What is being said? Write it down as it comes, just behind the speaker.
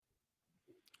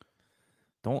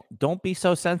Don't be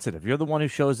so sensitive. You're the one who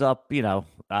shows up,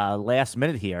 last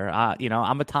minute here.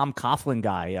 I'm a Tom Coughlin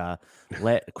guy.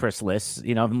 Chris Liss,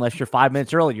 unless you're 5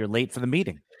 minutes early, you're late for the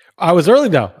meeting. I was early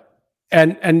though.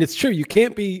 And it's true. You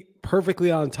can't be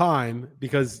perfectly on time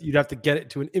because you'd have to get it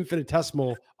to an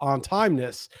infinitesimal on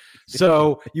timeness.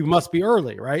 So you must be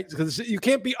early, right? Because you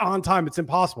can't be on time. It's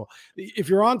impossible. If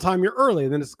you're on time, you're early.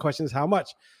 And then the question is how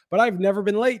much. But I've never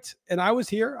been late. And I was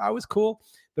here. I was cool.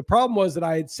 The problem was that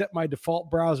I had set my default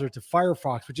browser to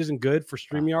Firefox, which isn't good for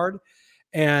StreamYard.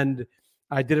 And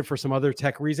I did it for some other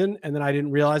tech reason. And then I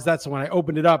didn't realize that. So when I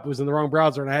opened it up, it was in the wrong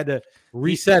browser and I had to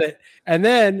reset it. And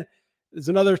then there's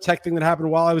another tech thing that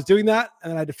happened while I was doing that.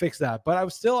 And I had to fix that. But I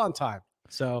was still on time.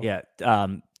 So yeah,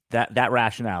 that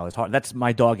rationale is hard. That's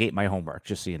my dog ate my homework,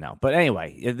 just so you know. But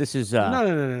anyway, this is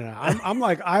no. I am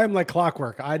like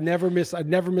clockwork. I never miss a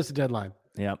deadline.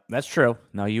 Yeah, that's true.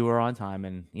 No, you were on time,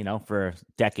 and for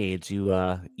decades you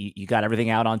got everything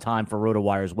out on time for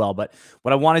RotoWire as well. But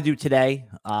what I want to do today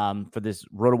for this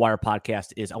RotoWire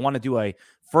podcast is I want to do a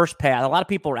first pass. A lot of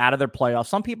people are out of their playoffs.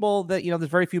 Some people that there's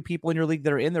very few people in your league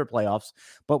that are in their playoffs,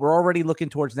 but we're already looking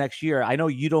towards next year. I know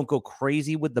you don't go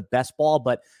crazy with the best ball,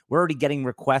 but we're already getting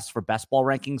requests for best ball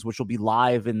rankings, which will be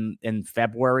live in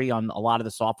February on a lot of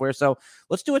the software. So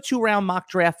let's do a 2-round mock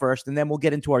draft first, and then we'll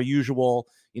get into our usual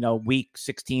week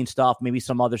 16 stuff, maybe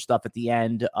some other stuff at the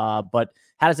end. But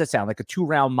how does that sound? Like a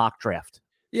 2-round mock draft?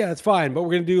 Yeah, it's fine. But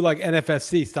we're going to do like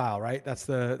NFFC style, right? That's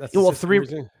the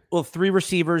three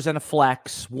receivers and a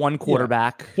flex, one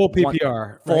quarterback, full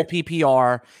PPR, full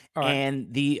PPR.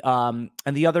 And the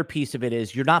other piece of it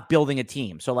is you're not building a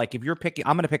team. So like if you're picking,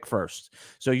 I'm going to pick first.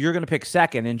 So you're going to pick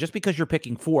second. And just because you're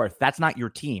picking fourth, that's not your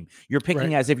team. You're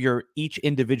picking as if you're each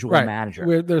individual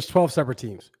manager. There's 12 separate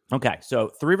teams. Okay. So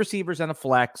 3 receivers and a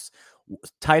flex,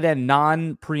 tight end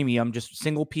non-premium, just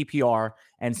single PPR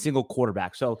and single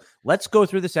quarterback. So let's go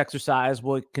through this exercise.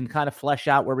 We can kind of flesh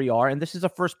out where we are. And this is a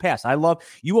first pass. I love,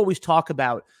 you always talk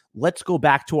about, let's go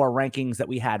back to our rankings that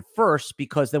we had first,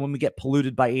 because then when we get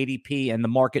polluted by ADP and the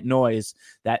market noise,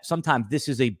 that sometimes this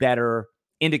is a better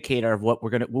indicator of what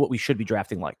we should be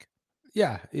drafting like.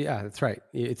 Yeah, that's right.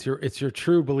 It's your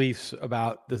true beliefs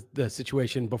about the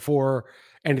situation before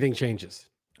anything changes.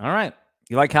 All right.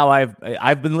 You like how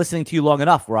I've been listening to you long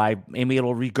enough where I am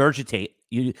able to regurgitate.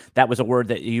 That was a word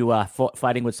that you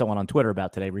fighting with someone on Twitter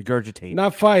about today. Regurgitate.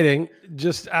 Not fighting,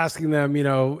 just asking them,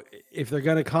 if they're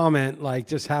going to comment, like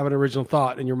just have an original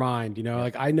thought in your mind.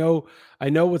 Like I know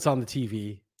what's on the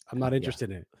TV. I'm not interested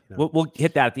in it. We'll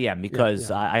hit that at the end because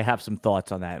I have some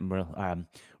thoughts on that, and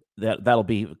that'll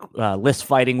be list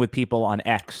fighting with people on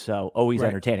X. So always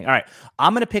entertaining. All right,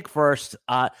 I'm going to pick first.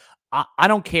 I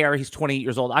don't care. He's 28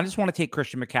 years old. I just want to take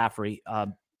Christian McCaffrey.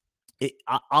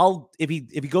 If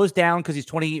he goes down because he's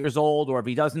 28 years old, or if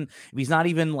he's not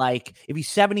even if he's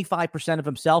 75% of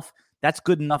himself, that's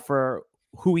good enough for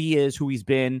who he is, who he's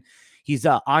been. He's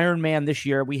an Iron Man this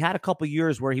year. We had a couple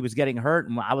years where he was getting hurt,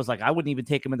 and I was like, I wouldn't even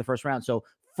take him in the first round. So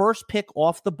first pick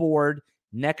off the board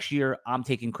next year, I'm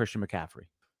taking Christian McCaffrey.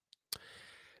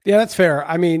 Yeah, that's fair.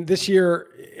 I mean, this year,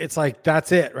 it's like,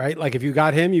 that's it, right? Like, if you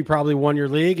got him, you probably won your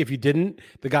league. If you didn't,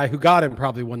 the guy who got him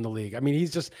probably won the league. I mean,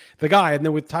 he's just the guy. And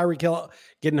then with Tyreek Hill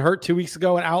getting hurt 2 weeks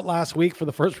ago and out last week for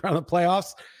the first round of the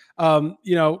playoffs,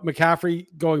 McCaffrey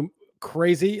going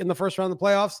crazy in the first round of the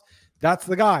playoffs, that's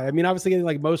the guy. I mean, obviously getting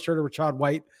like Mostert or Rachaad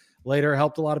White later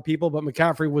helped a lot of people, but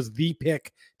McCaffrey was the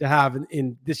pick to have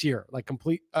in this year, like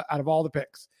complete out of all the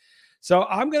picks. So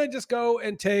I'm going to just go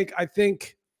and take, I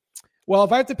think, well,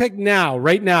 if I have to pick now,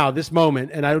 right now, this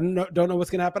moment, and I don't know what's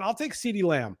going to happen, I'll take CeeDee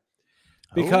Lamb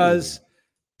because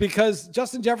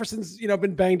Justin Jefferson's,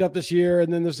 been banged up this year,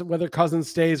 and then there's whether Cousins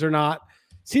stays or not.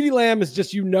 CeeDee Lamb is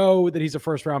just, that he's a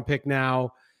first round pick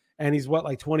now, and he's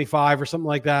like 25 or something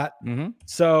like that. Mm-hmm.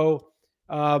 So,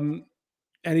 and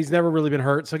he's never really been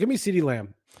hurt. So give me CeeDee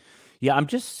Lamb. Yeah, I'm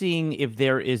just seeing if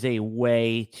there is a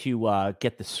way to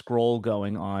get the scroll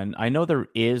going on. I know there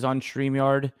is on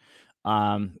StreamYard.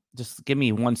 Just give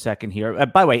me 1 second here.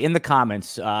 By the way, in the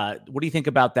comments, what do you think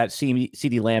about that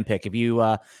CeeDee Lamb pick? If you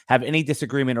have any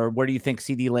disagreement or where do you think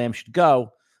CeeDee Lamb should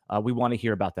go, we want to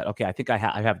hear about that. Okay, I think I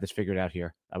have this figured out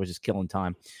here. I was just killing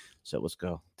time. So let's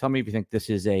go. Tell me if you think this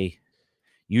is a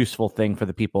useful thing for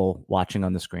the people watching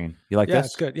on the screen. You like this? Yeah,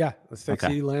 it's good. Yeah, let's take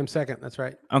CeeDee Lamb second. That's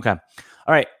right. Okay. All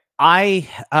right. I'm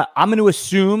going to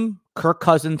assume Kirk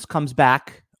Cousins comes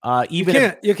back. You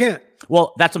can't.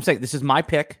 Well, that's what I'm saying. This is my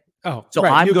pick. Oh, so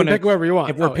right. I'm going to pick whoever you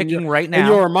want. If we're picking right now, in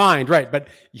your mind, right? But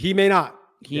he may not.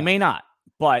 He may not.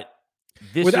 But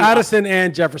with Addison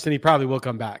and Jefferson, he probably will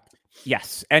come back.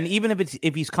 Yes, and even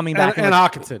if he's coming back and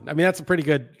Hawkinson, I mean, that's a pretty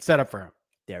good setup for him.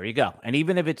 There you go. And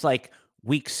even if it's like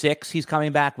week 6, he's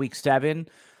coming back. Week 7,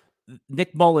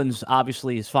 Nick Mullins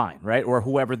obviously is fine, right? Or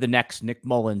whoever the next Nick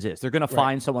Mullins is. They're going to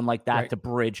find someone like that to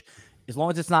bridge, as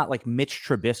long as it's not like Mitch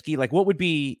Trubisky. Like, what would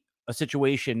be a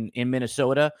situation in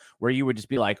Minnesota where you would just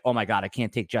be like, oh my God, I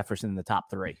can't take Jefferson in the top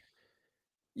 3?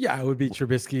 Yeah, it would be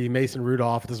Trubisky, Mason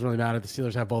Rudolph. It doesn't really matter. The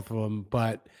Steelers have both of them,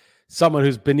 but someone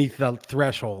who's beneath the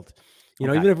threshold. You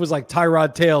know, even if it was like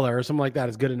Tyrod Taylor or something like that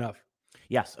is good enough.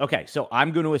 Yes. Okay. So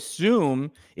I'm going to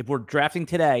assume, if we're drafting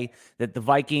today, that the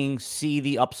Vikings see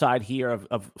the upside here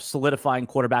of solidifying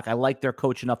quarterback. I like their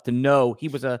coach enough to know he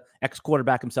was a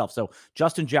ex-quarterback himself. So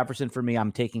Justin Jefferson, for me,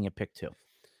 I'm taking at pick 2.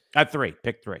 At 3.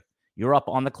 Pick 3. You're up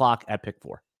on the clock at pick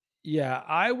 4. Yeah,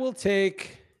 I will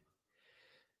take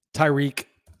Tyreek.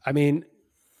 I mean,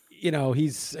 you know,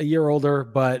 he's a year older,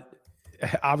 but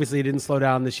obviously he didn't slow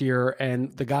down this year.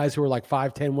 And the guys who are like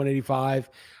 5'10", 185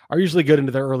 are usually good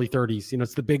into their early 30s. You know,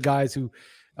 it's the big guys who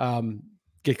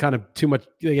get kind of too much,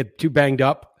 they get too banged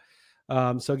up.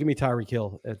 So give me Tyreek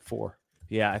Hill at 4.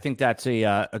 Yeah, I think that's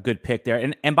a good pick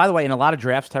there. And by the way, in a lot of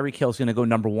drafts, Tyreek Hill is going to go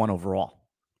number 1 overall.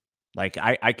 Like,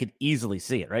 I could easily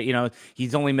see it, right? You know,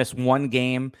 he's only missed 1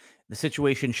 game. The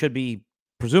situation should be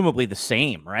presumably the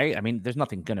same, right? I mean, there's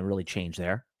nothing going to really change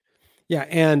there. Yeah,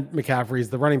 and McCaffrey's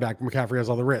the running back. McCaffrey has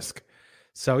all the risk.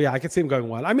 So, yeah, I could see him going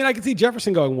 1. I mean, I could see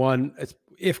Jefferson going 1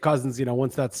 if Cousins, you know,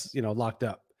 once that's, you know, locked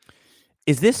up.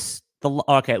 Is this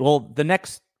okay, well, the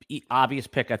next obvious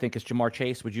pick, I think, is Ja'Marr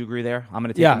Chase. Would you agree there? I'm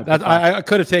going to take him. I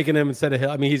could have taken him instead of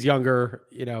Hill. I mean, he's younger,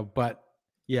 you know, but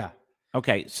yeah.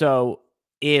 Okay, so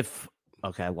I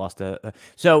lost is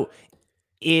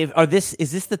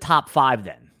this the top 5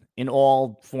 then in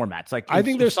all formats? Like, I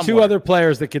think there's 2 other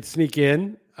players that could sneak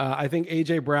in. I think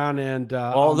AJ Brown and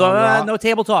no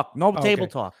table talk. Table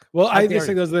talk. Well, I just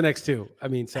think those are the next 2. I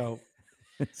mean, so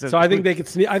I think they could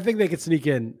sneak. I think they could sneak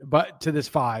in, but to this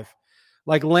 5,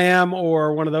 like Lamb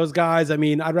or one of those guys. I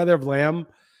mean, I'd rather have Lamb,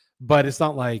 but it's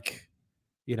not like,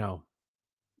 you know.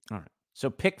 All right. So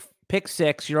pick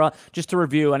 6. You're on, just to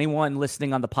review, anyone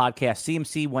listening on the podcast,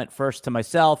 CMC went first to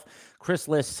myself. Chris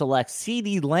List selects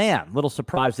CeeDee Lamb. Little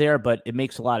surprise there, but it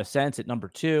makes a lot of sense at number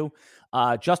 2.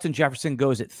 Justin Jefferson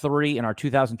goes at 3 in our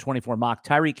 2024 mock.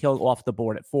 Tyreek Hill off the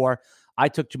board at 4. I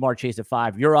took Ja'Marr Chase at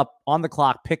 5. You're up on the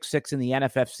clock. Pick 6 in the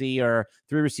NFFC, or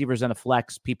 3 receivers in a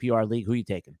flex PPR league. Who are you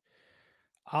taking?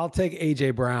 I'll take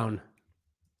AJ Brown.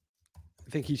 I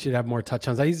think he should have more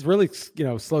touchdowns. He's really, you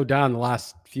know, slowed down the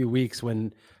last few weeks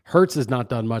when Hurts has not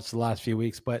done much the last few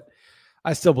weeks, but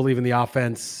I still believe in the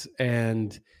offense,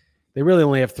 and they really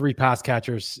only have 3 pass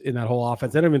catchers in that whole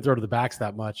offense. They don't even throw to the backs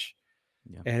that much.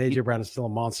 Yeah. And AJ Brown is still a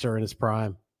monster in his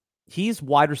prime. He's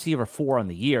wide receiver 4 on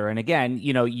the year. And again,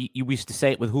 you know, you used to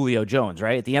say it with Julio Jones,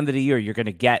 right? At the end of the year, you're going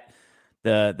to get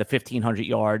the 1,500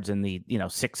 yards and the, you know,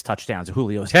 6 touchdowns of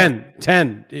Julio. 10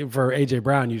 for AJ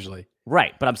Brown usually.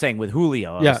 Right. But I'm saying with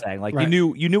Julio, I was saying, like, right.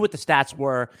 you knew what the stats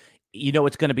were. You know,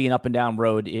 it's going to be an up and down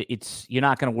road. You're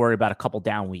not going to worry about a couple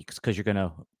down weeks because you're going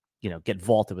to, you know, get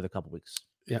vaulted with a couple weeks.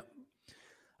 Yeah.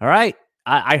 All right.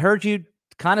 I heard you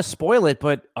kind of spoil it,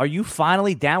 but are you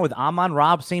finally down with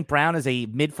Amon-Ra St. Brown as a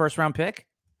mid-first round pick?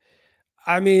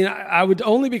 I mean, I would,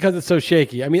 only because it's so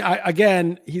shaky. I mean,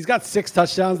 again, he's got 6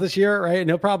 touchdowns this year, right? And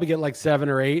he'll probably get like 7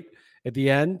 or 8 at the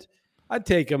end. I'd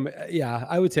take him. Yeah,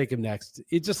 I would take him next.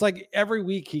 It's just like every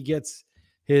week he gets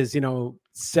his, you know,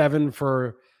 7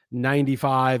 for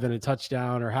 95 and a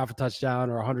touchdown or half a touchdown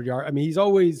or 100 yards. I mean, he's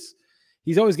always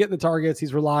getting the targets.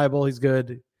 He's reliable. He's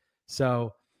good.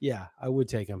 So yeah, I would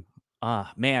take him.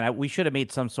 Man, we should have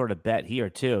made some sort of bet here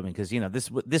too. I mean, because, you know,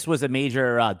 this was a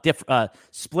major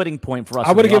splitting point for us.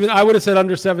 I would have said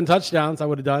under 7 touchdowns. I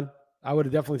would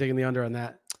have definitely taken the under on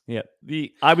that. Yeah,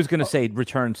 I was going to say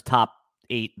returns top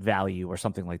 8 value or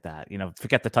something like that. You know,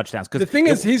 forget the touchdowns. Because the thing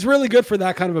is, he's really good for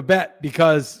that kind of a bet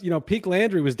because, you know, Peak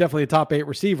Landry was definitely a top 8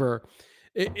 receiver.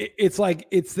 It's like,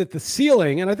 it's that the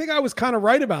ceiling, and I think I was kind of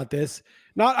right about this.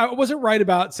 I wasn't right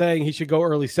about saying he should go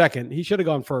early second. He should have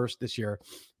gone first this year.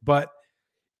 But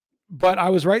I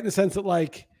was right in the sense that,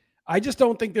 like, I just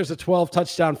don't think there's a 12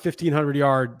 touchdown, 1,500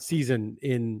 yard season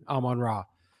in Amon-Ra.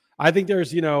 I think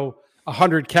there's, you know,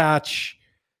 100 catch,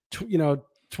 12,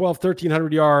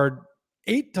 1,300 yard,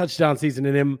 8 touchdown season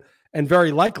in him, and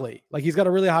very likely, like, he's got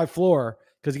a really high floor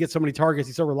because he gets so many targets.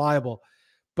 He's so reliable,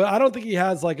 but I don't think he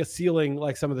has like a ceiling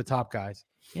like some of the top guys.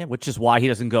 Yeah, which is why he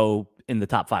doesn't go in the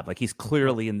top 5. Like, he's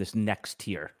clearly in this next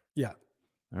tier. Yeah.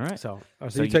 All right. So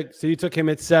you took him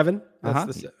at 7.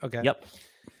 That's okay. Yep.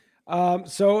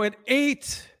 So at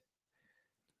 8,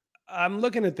 I'm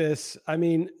looking at this. I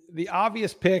mean, the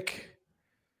obvious pick,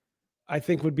 I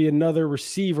think, would be another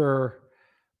receiver,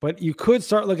 but you could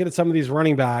start looking at some of these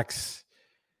running backs.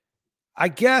 I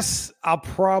guess I'll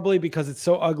probably, because it's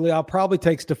so ugly, I'll probably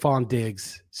take Stephon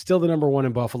Diggs, still the number one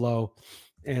in Buffalo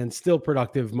and still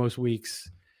productive most weeks.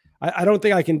 I don't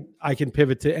think I can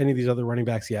pivot to any of these other running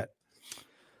backs yet.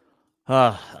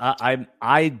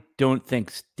 I don't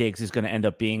think Diggs is going to end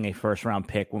up being a first round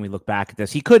pick when we look back at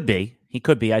this. He could be.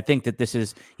 I think that this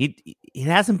is it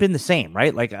hasn't been the same,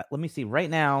 right? Like, let me see right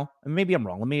now. Maybe I'm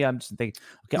wrong. I'm just thinking.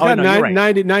 Okay, he's got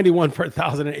 91 for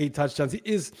 1,008 touchdowns.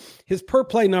 His per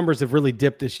play numbers have really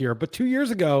dipped this year. But 2 years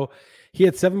ago, he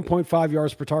had 7.5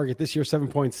 yards per target. This year,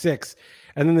 7.6.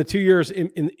 And then the 2 years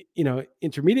in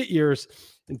intermediate years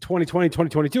in 2020,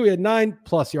 2022, he had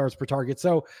 9+ yards per target.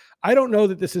 So I don't know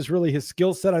that this is really his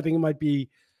skill set. I think it might be,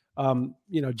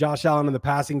 Josh Allen in the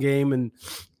passing game and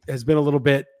has been a little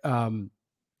bit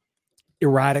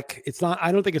erratic. It's not.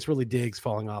 I don't think it's really Diggs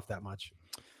falling off that much.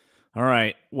 All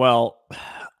right. Well,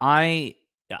 I'm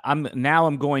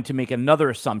going to make another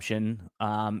assumption,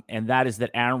 and that is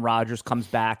that Aaron Rodgers comes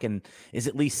back and is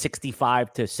at least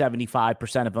 65 to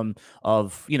 75% of them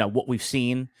of what we've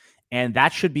seen. And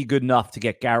that should be good enough to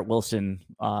get Garrett Wilson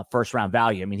first round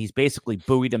value. I mean, he's basically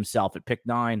buoyed himself at pick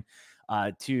 9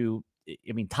 to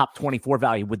top 24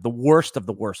 value with the worst of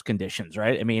the worst conditions,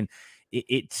 right? I mean,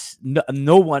 it's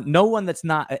no one that's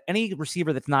not any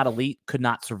receiver that's not elite could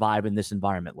not survive in this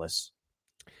environment, Liz.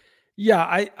 Yeah,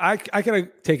 I could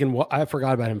have taken. I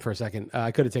forgot about him for a second.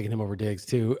 I could have taken him over Diggs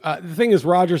too. The thing is,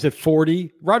 Rodgers at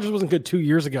 40. Rodgers wasn't good 2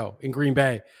 years ago in Green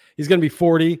Bay. He's going to be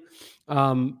 40.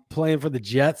 Playing for the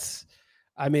Jets.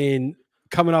 I mean,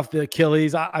 coming off the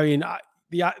Achilles.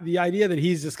 The idea that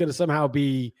he's just going to somehow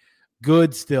be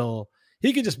good still,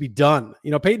 he could just be done.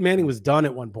 Peyton Manning was done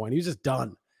at one point. He was just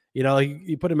done.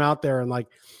 You put him out there and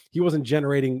he wasn't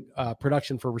generating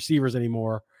production for receivers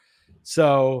anymore.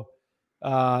 So,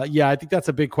 I think that's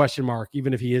a big question mark,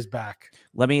 even if he is back.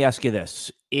 Let me ask you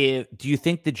this. Do you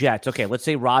think the Jets, okay, let's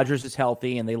say Rodgers is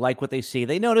healthy and they like what they see.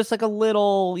 They notice a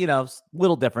little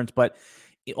difference, but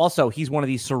also he's one of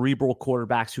these cerebral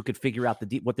quarterbacks who could figure out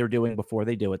what they're doing before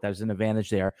they do it. There's an advantage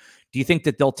there. Do you think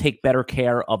that they'll take better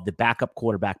care of the backup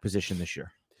quarterback position this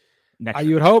year?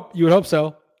 You would hope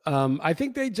so. I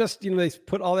think they just, they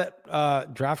put all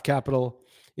that draft capital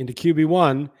into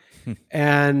QB1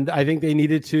 and I think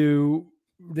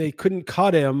they couldn't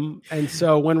cut him. And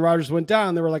so when Rodgers went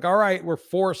down, they were like, all right, we're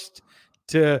forced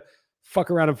to fuck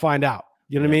around and find out.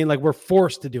 You know what I mean? We're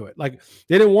forced to do it. They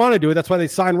didn't want to do it. That's why they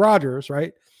signed Rodgers,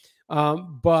 right?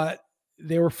 But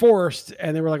they were forced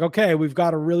and they were like, okay, we've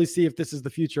got to really see if this is the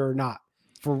future or not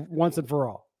for once and for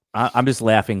all. I'm just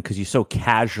laughing because you so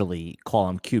casually call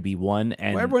him QB1.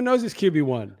 And everyone knows he's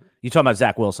QB1. You're talking about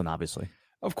Zach Wilson, obviously.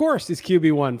 Of course, he's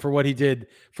QB1 for what he did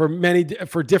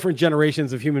for different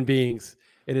generations of human beings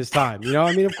in his time.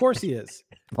 Of course he is.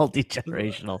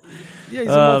 Multi-generational. Yeah, he's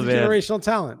a multi-generational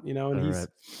talent, and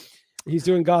he's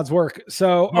doing God's work.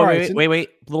 So, all right. Wait.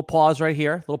 Little pause right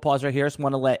here. Just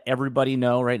want to let everybody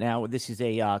know right now, this is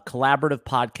a collaborative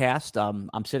podcast.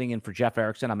 I'm sitting in for Jeff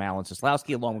Erickson. I'm Alan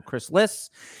Seslowsky along with Chris Liss.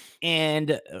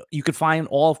 And you can find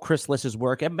all of Chris Liss's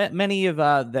work. And many of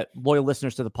the loyal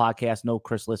listeners to the podcast know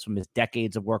Chris Liss from his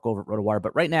decades of work over at RotoWire.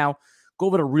 But right now, go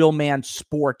over to Real Man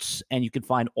Sports, and you can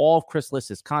find all of Chris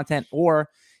Liss's content or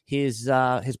his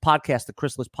podcast, the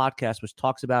Chris Liss Podcast, which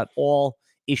talks about all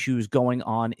issues going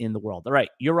on in the world. All right,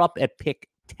 you're up at pick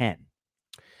 10.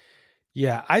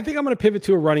 Yeah, I think I'm going to pivot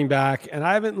to a running back, and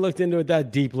I haven't looked into it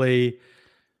that deeply,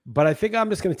 but I think I'm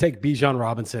just going to take Bijan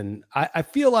Robinson. I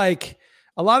feel like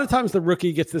a lot of times the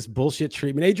rookie gets this bullshit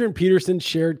treatment. Adrian Peterson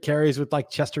shared carries with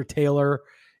Chester Taylor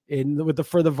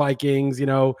for the Vikings.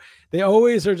 They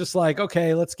always are just like,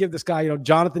 okay, let's give this guy,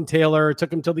 Jonathan Taylor. It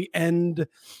took him till the end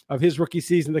of his rookie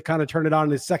season to kind of turn it on.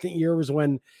 His second year was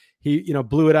when he,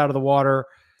 blew it out of the water.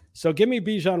 So give me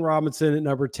Bijan Robinson at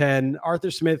number 10. Arthur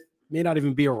Smith may not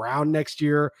even be around next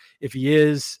year. If he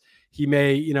is, he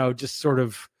may, just sort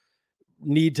of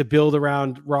need to build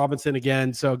around Robinson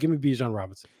again. So give me Bijan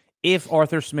Robinson. If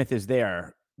Arthur Smith is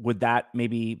there, would that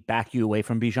maybe back you away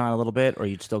from Bijan a little bit, or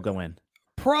you'd still go in?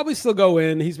 Probably still go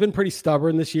in. He's been pretty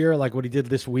stubborn this year, like what he did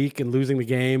this week and losing the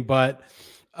game. But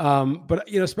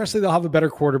especially they'll have a better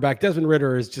quarterback. Desmond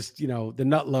Ridder is just, the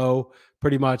nut low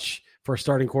pretty much for a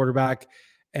starting quarterback.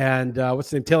 And what's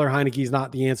the name? Taylor Heineke is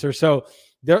not the answer. So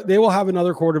they will have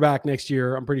another quarterback next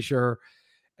year, I'm pretty sure.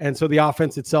 And so the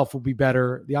offense itself will be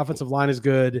better. The offensive line is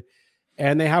good.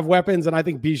 And they have weapons. And I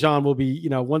think Bijan will be,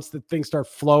 once the things start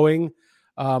flowing,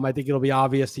 I think it'll be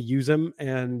obvious to use him.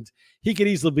 And he could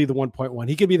easily be the 1.1.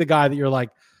 He could be the guy that you're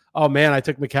like, oh, man, I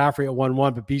took McCaffrey at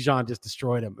 1-1, but Bijan just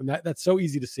destroyed him. And that's so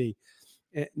easy to see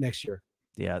next year.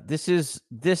 Yeah, this is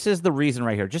the reason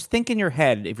right here. Just think in your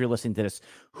head, if you're listening to this,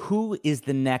 who is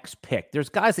the next pick? There's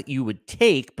guys that you would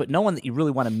take, but no one that you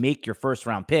really want to make your first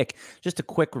round pick. Just a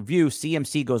quick review: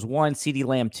 CMC goes 1, CeeDee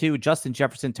Lamb 2, Justin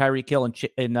Jefferson, Tyreek Hill, and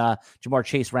Jamar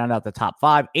Chase round out the top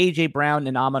 5. AJ Brown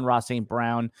and Amon-Ra St.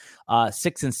 Brown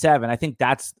 6 and 7. I think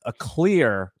that's a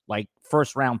clear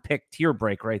first round pick tier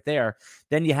break right there.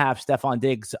 Then you have Stephon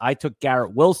Diggs. I took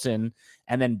Garrett Wilson,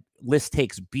 and then List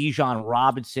takes Bijan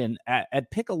Robinson at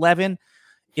pick 11.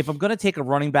 If I'm going to take a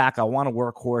running back, I want a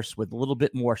workhorse with a little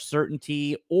bit more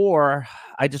certainty, or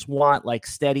I just want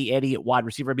steady Eddie at wide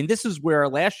receiver. I mean, this is where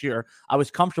last year I was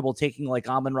comfortable taking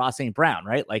Amon-Ra St. Brown,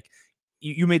 right?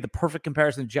 You made the perfect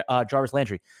comparison to Jarvis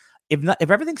Landry. If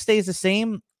everything stays the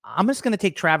same, I'm just going to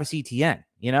take Travis Etienne.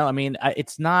 I mean,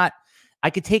 it's not. I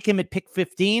could take him at pick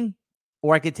 15,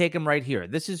 or I could take him right here.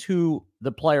 This is who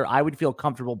the player I would feel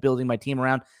comfortable building my team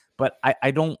around, but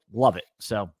I don't love it.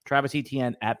 So Travis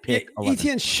Etienne at pick 11.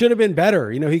 Etienne should have been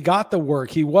better. He got the work.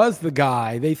 He was the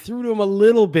guy. They threw to him a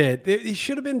little bit. He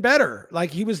should have been better.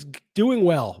 He was doing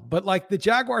well, but the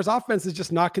Jaguars offense is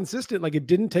just not consistent. It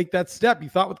didn't take that step. You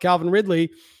thought with Calvin Ridley,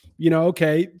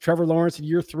 okay, Trevor Lawrence in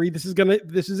year 3, this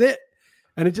is it.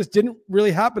 And it just didn't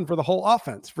really happen for the whole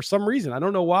offense for some reason. I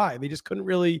don't know why. They just couldn't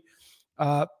really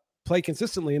play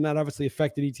consistently, and that obviously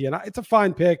affected Etienne. It's a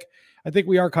fine pick. I think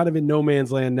we are kind of in no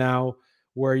man's land now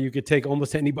where you could take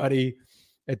almost anybody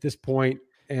at this point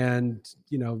and,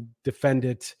 defend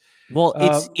it. Well,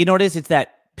 it's, what it is? It's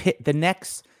that the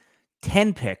next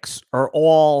 10 picks are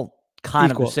all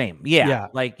kind equal. Of the same. Yeah.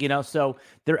 So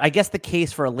there, I guess the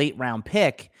case for a late round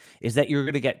pick is that you're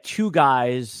going to get 2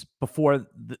 guys before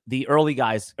the early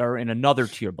guys are in another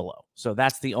tier below. So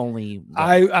that's the only.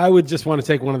 I would just want to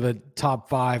take one of the top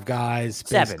 5 guys.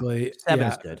 7. Basically. 7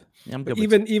 is good. I'm good.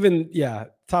 Even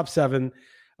top 7,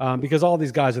 because all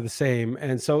these guys are the same.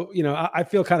 And so, I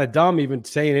feel kind of dumb even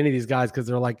saying any of these guys because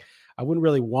they're I wouldn't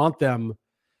really want them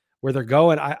where they're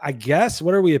going. I guess,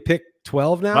 what are we at pick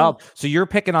 12 now? Well, so you're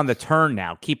picking on the turn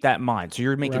now. Keep that in mind. So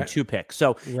you're making 2 picks.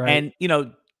 So, and,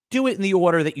 do it in the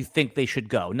order that you think they should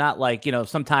go. Not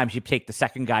sometimes you take the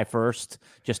second guy first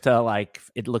just to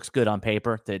it looks good on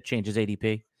paper that changes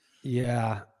ADP.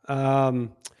 Yeah.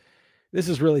 This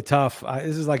is really tough.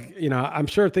 This is I'm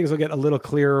sure things will get a little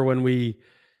clearer when we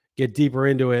get deeper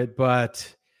into it,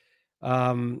 but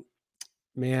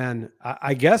man,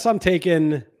 I guess I'm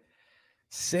taking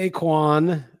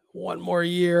Saquon one more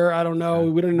year. I don't know.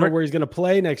 We don't know where he's going to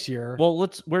play next year. Well,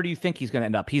 where do you think he's going to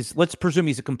end up? Let's presume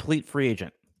he's a complete free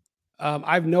agent.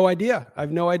 I have no idea.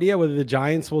 Whether the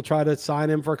Giants will try to sign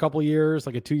him for a couple of years,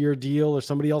 like a 2-year deal, or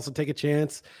somebody else will take a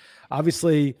chance.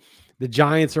 Obviously, the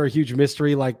Giants are a huge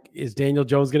mystery. Is Daniel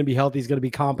Jones going to be healthy? He's going to be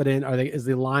competent? Is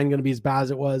the line going to be as bad as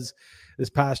it was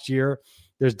this past year?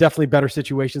 There's definitely better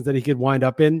situations that he could wind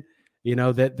up in,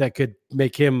 that could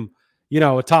make him,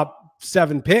 a top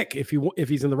 7 pick if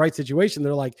he's in the right situation.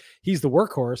 They're he's the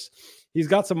workhorse. He's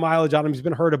got some mileage on him. He's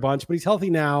been hurt a bunch, but he's healthy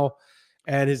now.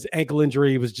 And his ankle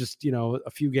injury was just, a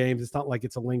few games. It's not like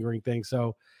it's a lingering thing.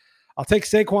 So I'll take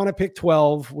Saquon at pick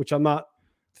 12, which I'm not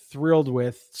thrilled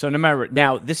with. So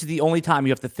now this is the only time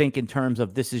you have to think in terms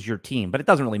of this is your team, but it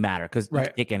doesn't really matter because you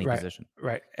can take any position.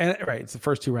 Right. And it's the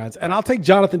first 2 rounds. And I'll take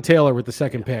Jonathan Taylor with the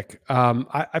second pick.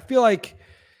 I feel like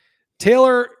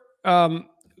Taylor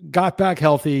got back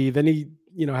healthy. Then he,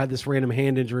 had this random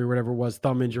hand injury, whatever it was,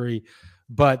 thumb injury,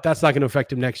 but that's not going to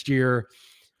affect him next year.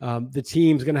 The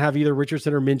team's going to have either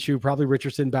Richardson or Minshew, probably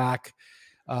Richardson back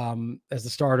as the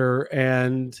starter.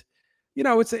 And,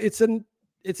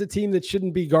 it's a team that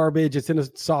shouldn't be garbage. It's in a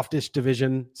softish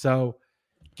division. So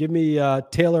give me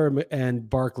Taylor and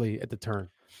Barkley at the turn.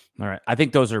 All right. I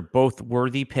think those are both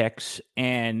worthy picks.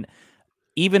 And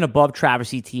even above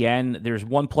Travis Etienne, there's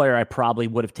one player I probably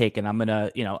would have taken. I'm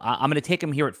going to take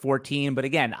him here at 14. But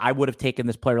again, I would have taken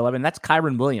this player 11. That's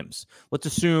Kyren Williams. Let's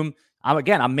assume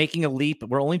I'm making a leap.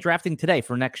 We're only drafting today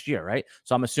for next year, right?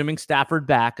 So I'm assuming Stafford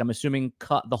back. I'm assuming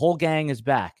the whole gang is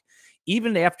back.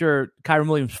 Even after Kyren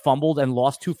Williams fumbled and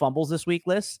lost 2 fumbles this week,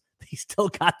 Liz, he still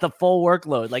got the full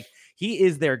workload. He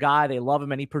is their guy. They love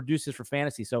him, and he produces for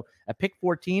fantasy. So at pick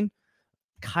 14,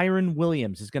 Kyren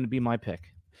Williams is going to be my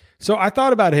pick. So I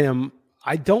thought about him.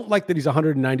 I don't like that he's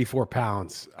 194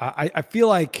 pounds. I feel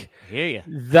like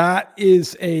that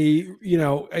is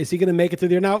is he going to make it through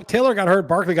there? Now, Taylor got hurt.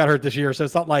 Barkley got hurt this year. So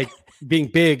it's not like being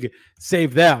big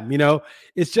saved them,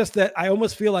 It's just that I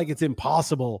almost feel like it's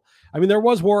impossible. I mean, there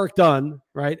was Warwick Dunn,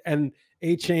 right? And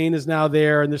A-Chain is now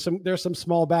there. And there's some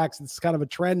small backs. It's kind of a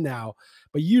trend now.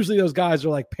 But usually those guys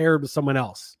are paired with someone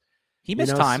else. He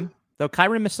missed time. Though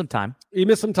Kyren missed some time. He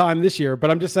missed some time this year.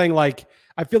 But I'm just saying,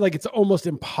 I feel like it's almost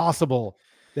impossible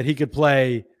that he could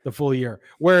play the full year.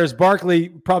 Whereas Barkley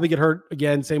probably get hurt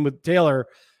again. Same with Taylor,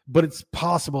 but it's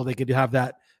possible they could have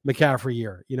that McCaffrey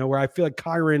year, where I feel like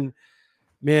Kyren,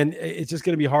 man, it's just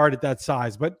going to be hard at that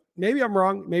size, but maybe I'm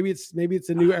wrong. Maybe it's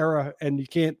a new era and you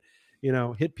can't,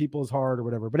 hit people as hard or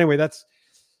whatever. But anyway, that's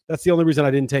the only reason I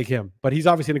didn't take him, but he's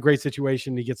obviously in a great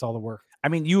situation. He gets all the work. I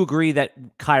mean, you agree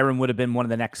that Kyren would have been one of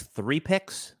the next 3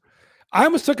 picks? I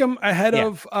almost took him ahead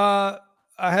of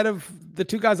the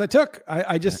 2 guys I took.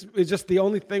 It's just the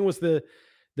only thing was the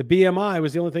BMI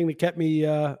was the only thing that kept me,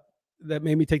 that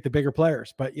made me take the bigger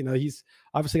players. But, he's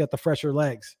obviously got the fresher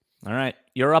legs. All right.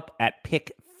 You're up at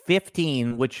pick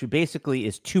 15, which basically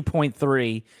is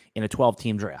 2.3 in a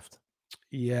 12-team draft.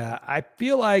 Yeah, I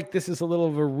feel like this is a little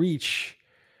of a reach.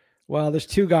 Well, there's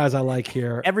 2 guys I like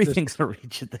here. Everything's a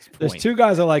reach at this point. There's 2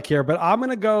 guys I like here, but I'm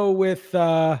gonna go with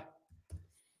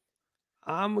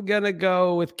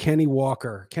Kenny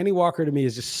Walker. Kenny Walker to me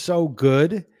is just so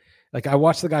good. Like I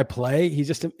watched the guy play. He's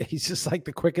just like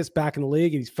the quickest back in the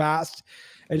league, and he's fast.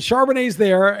 And Charbonnet's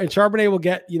there, and Charbonnet will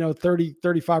get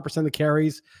 30-35% of the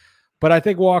carries. But I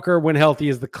think Walker, when healthy,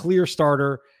 is the clear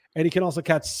starter. And he can also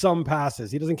catch some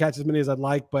passes. He doesn't catch as many as I'd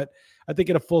like, but I think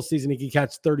in a full season, he can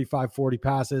catch 35, 40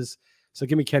 passes. So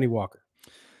give me Kenny Walker.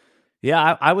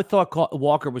 Yeah, I would thought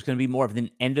Walker was going to be more of an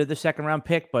end of the second round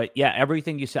pick, but yeah,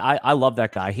 everything you said, I love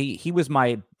that guy. He was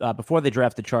my before they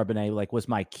drafted Charbonnet, was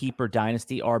my keeper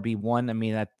dynasty RB1. I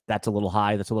mean that's a little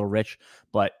high, that's a little rich,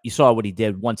 but you saw what he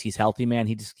did once he's healthy, man.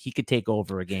 He could take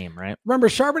over a game, right? Remember,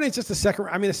 Charbonnet's just a second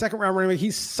round running back.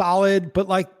 He's solid,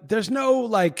 but there's no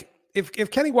if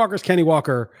Kenny Walker's Kenny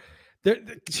Walker.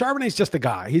 Charbonnet's just a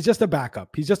guy. He's just a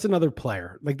backup. He's just another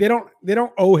player. They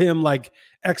don't owe him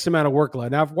X amount of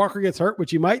workload. Now, if Walker gets hurt, which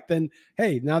he might, then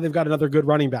hey, now they've got another good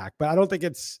running back. But I don't think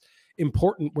it's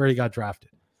important where he got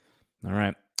drafted. All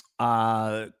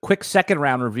right. Quick second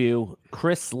round review.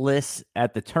 Chris Liss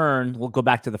at the turn. We'll go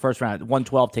back to the first round.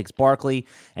 112 takes Barkley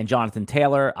and Jonathan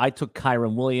Taylor. I took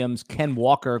Kyren Williams. Ken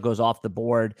Walker goes off the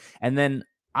board, and then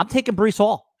I'm taking Breece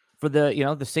Hall for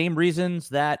the same reasons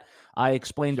that I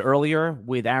explained earlier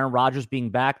with Aaron Rodgers being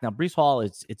back. Now, Breece Hall,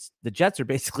 it's the Jets are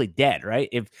basically dead, right?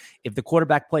 If the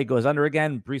quarterback play goes under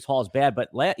again, Breece Hall is bad. But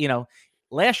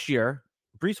last year,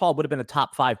 Breece Hall would have been a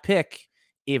top 5 pick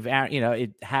if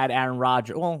it had Aaron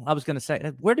Rodgers. Well, I was going to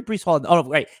say, where did Breece Hall? Oh,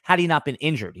 right. Had he not been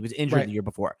injured, he was injured the year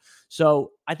before.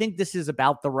 So I think this is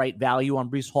about the right value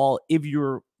on Breece Hall if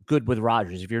you're good with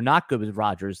Rodgers. If you're not good with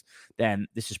Rodgers, then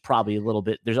this is probably a little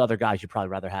bit. There's other guys you'd probably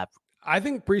rather have. I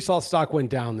think Breece Hall's stock went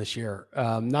down this year,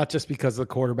 not just because of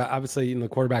the quarterback. Obviously, the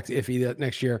quarterback's iffy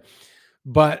next year,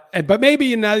 but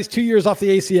maybe in these 2 years off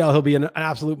the ACL, he'll be an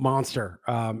absolute monster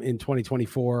in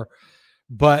 2024.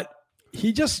 But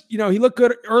he just, he looked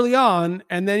good early on,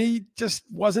 and then he just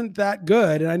wasn't that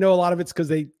good. And I know a lot of it's because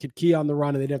they could key on the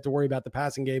run and they didn't have to worry about the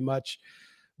passing game much.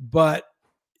 But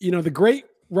the great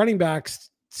running backs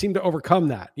seem to overcome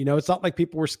that. It's not like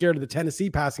people were scared of the Tennessee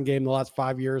passing game the last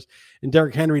 5 years, and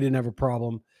Derrick Henry didn't have a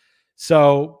problem.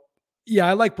 So yeah,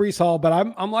 I like Breece Hall, but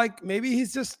I'm like, maybe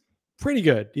he's just pretty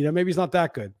good. Maybe he's not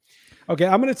that good. Okay.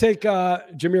 I'm going to take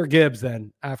Jahmyr Gibbs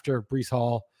then after Breece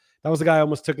Hall. That was the guy I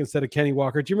almost took instead of Kenny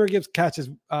Walker. Jahmyr Gibbs catches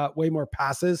way more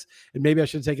passes, and maybe I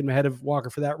should have taken him ahead of Walker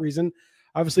for that reason.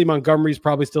 Obviously Montgomery's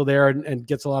probably still there and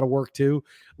gets a lot of work too.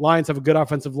 Lions have a good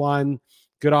offensive line,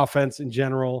 good offense in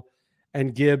general.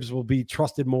 And Gibbs will be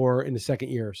trusted more in the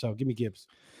second year. So give me Gibbs.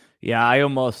 Yeah, I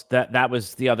almost that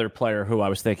was the other player who I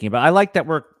was thinking about. I like that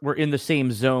we're in the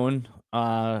same zone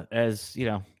as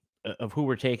of who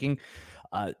we're taking.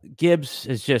 Gibbs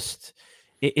is just.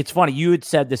 It's funny. You had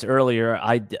said this earlier.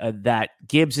 That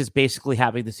Gibbs is basically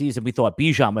having the season we thought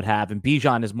Bijan would have, and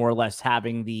Bijan is more or less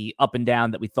having the up and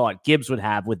down that we thought Gibbs would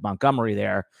have with Montgomery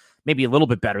there. Maybe a little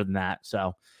bit better than that.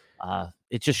 So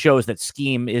it just shows that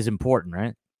scheme is important,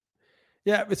 right?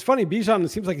 Yeah, it's funny. Bijan, it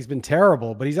seems like he's been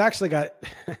terrible, but he's actually got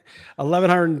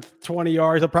 1,120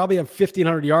 yards. He'll probably have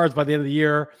 1,500 yards by the end of the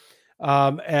year.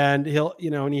 And he'll,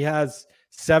 and he has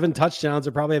 7 touchdowns.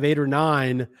 He'll probably have 8 or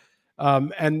 9.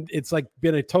 And it's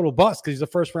been a total bust because he's a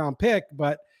first round pick.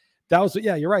 But that was,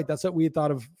 yeah, you're right. That's what we thought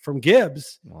of from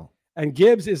Gibbs. Wow. And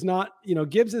Gibbs is not,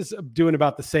 Gibbs is doing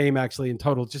about the same actually in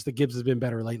total. Just that Gibbs has been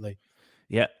better lately.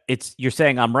 Yeah, you're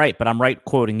saying I'm right, but I'm right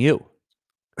quoting you.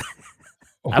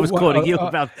 I was quoting you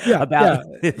about.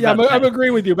 I'm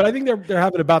agreeing with you, but I think they're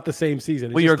having about the same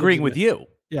season. Well, you're agreeing with you.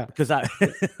 Yeah, because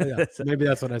so maybe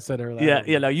that's what I said earlier.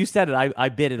 Yeah, you said it. I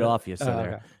bit it off you. So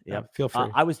there. Okay. Yeah, feel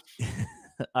free. I was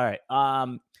all right.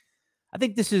 I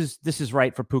think this is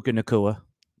right for Puka Nacua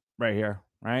right here.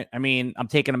 Right. I mean, I'm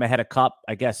taking him ahead of Kupp.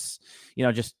 I guess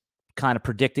just kind of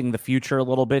predicting the future a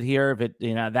little bit here. If it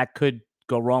that could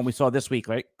go wrong. We saw this week,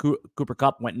 right? Cooper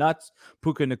Kupp went nuts.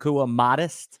 Puka Nacua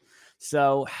modest.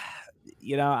 So,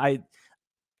 I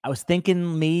was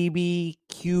thinking maybe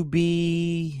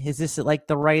QB. Is this like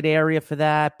the right area for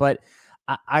that? But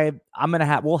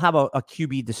we'll have a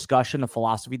QB discussion, a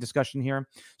philosophy discussion here.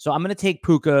 So I'm gonna take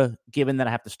Puka, given that I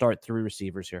have to start 3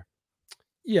 receivers here.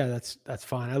 Yeah, that's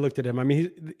fine. I looked at him. I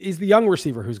mean, he's the young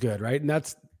receiver who's good, right? And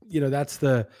that's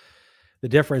the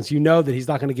difference. You know that he's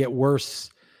not going to get worse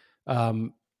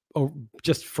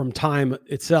just from time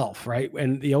itself, right?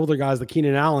 And the older guys, the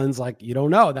Keenan Allens, like, you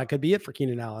don't know. That could be it for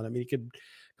Keenan Allen. I mean, he could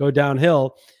go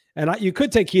downhill. And you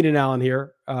could take Keenan Allen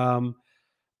here, but I'm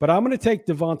going to take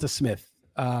Devonta Smith.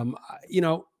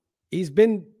 He's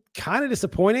been kind of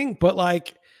disappointing, but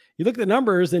like you look at the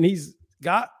numbers and he's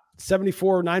got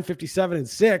 74, 957, and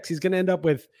 6. He's going to end up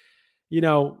with,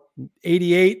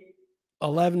 88,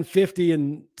 1150,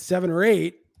 and 7 or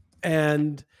 8.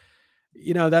 And,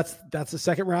 that's a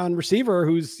second round receiver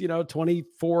who's,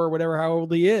 24 or whatever, how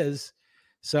old he is.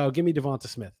 So give me Devonta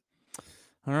Smith.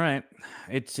 All right.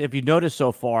 It's, if you notice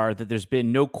so far, that there's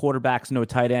been no quarterbacks, no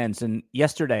tight ends. And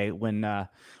yesterday when we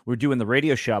were doing the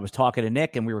radio show, I was talking to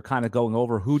Nick and we were kind of going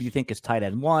over who do you think is tight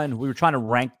end 1. We were trying to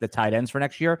rank the tight ends for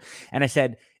next year. And I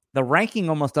said, the ranking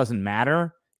almost doesn't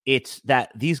matter. It's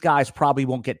that these guys probably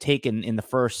won't get taken in the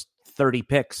first 30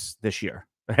 picks this year.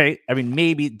 Right. I mean,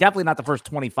 definitely not the first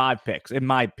 25 picks, in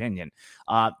my opinion,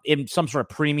 in some sort of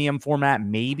premium format,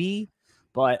 maybe.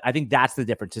 But I think that's the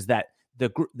difference, is that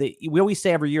we always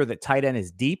say every year that tight end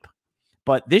is deep,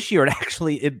 but this year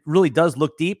it really does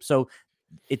look deep. So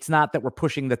it's not that we're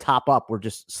pushing the top up. We're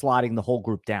just sliding the whole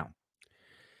group down.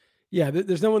 Yeah.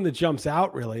 There's no one that jumps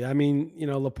out really. I mean,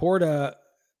 Laporta,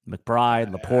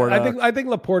 McBride, Laporta. I think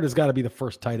Laporta's got to be the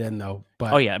first tight end though.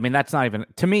 But I mean, that's not even,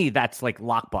 to me, that's like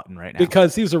lock button right now.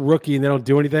 Because he was a rookie and they don't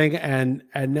do anything. And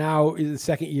now in the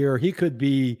second year, he could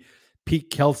be Pete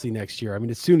Kelsey next year. I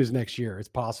mean, as soon as next year, it's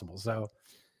possible. So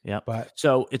yeah, but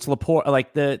so it's Laporta.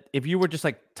 Like if you were just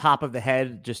like top of the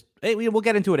head, we'll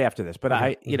get into it after this.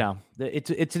 But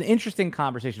it's an interesting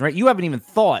conversation, right? You haven't even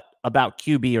thought about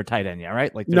QB or tight end yet,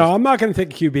 right? Like, no, I'm not going to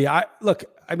take QB.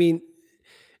 I mean,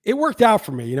 it worked out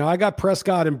for me. I got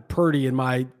Prescott and Purdy in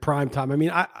my prime time. I mean,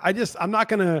 I'm not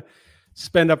going to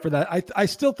spend up for that. I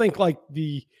still think like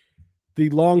the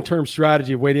long-term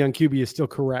strategy of waiting on QB is still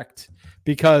correct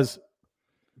because,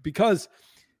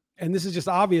 and this is just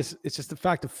obvious, it's just the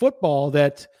fact of football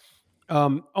that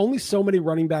only so many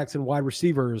running backs and wide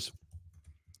receivers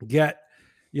get,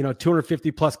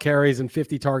 250 plus carries and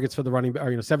 50 targets for the running back,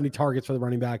 or 70 targets for the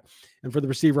running back, and for the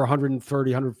receiver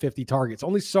 130, 150 targets.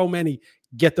 Only so many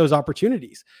get those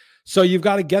opportunities. So you've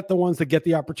got to get the ones that get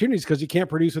the opportunities, because you can't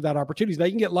produce without opportunities. Now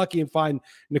you can get lucky and find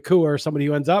Nacua or somebody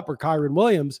who ends up, or Kyron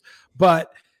Williams,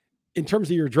 but in terms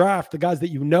of your draft, the guys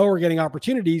that are getting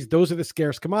opportunities, those are the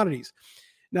scarce commodities.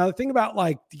 Now, the thing about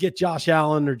like to get Josh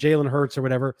Allen or Jalen Hurts or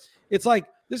whatever, it's like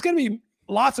there's going to be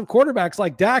lots of quarterbacks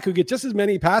like Dak who get just as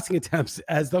many passing attempts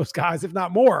as those guys, if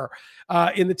not more,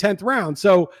 in the 10th round.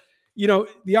 So,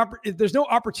 there's no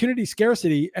opportunity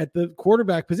scarcity at the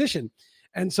quarterback position.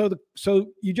 And so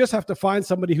you just have to find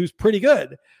somebody who's pretty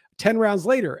good 10 rounds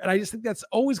later. And I just think that's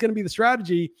always going to be the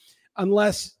strategy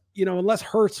unless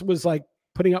Hurts was like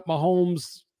putting up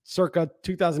Mahomes circa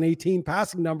 2018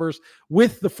 passing numbers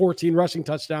with the 14 rushing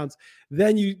touchdowns,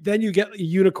 then you get a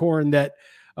unicorn that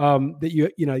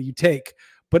you take.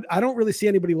 But I don't really see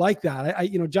anybody like that.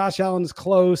 Josh Allen is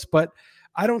close, but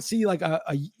I don't see like a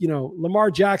Lamar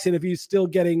Jackson, if he's still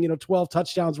getting 12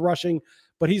 touchdowns rushing,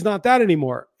 but he's not that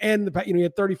anymore. And he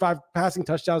had 35 passing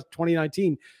touchdowns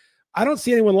 2019. I don't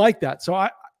see anyone like that. So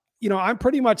I'm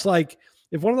pretty much like,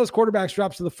 if one of those quarterbacks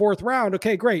drops to the 4th round,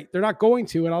 okay, great. They're not going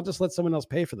to, and I'll just let someone else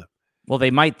pay for them. Well,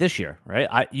 they might this year,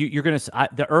 right? You're going to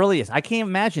the earliest. I can't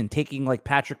imagine taking like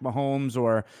Patrick Mahomes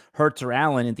or Hurts or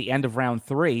Allen at the end of round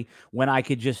 3 when I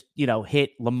could just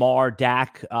hit Lamar,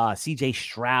 Dak, CJ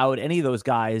Stroud, any of those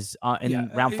guys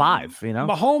in round 5.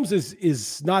 Mahomes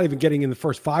is not even getting in the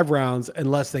first 5 rounds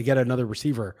unless they get another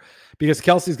receiver, because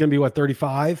Kelsey's going to be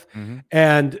 35,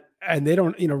 and they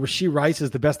don't. Rashee Rice is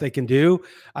the best they can do.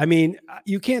 I mean,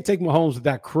 you can't take Mahomes with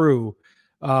that crew.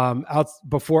 Out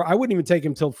before, I wouldn't even take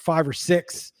him till 5 or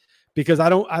 6, because I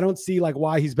don't see like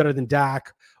why he's better than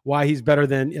Dak, why he's better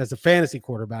than as a fantasy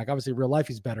quarterback. Obviously, real life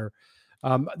he's better.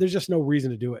 There's just no reason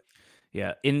to do it.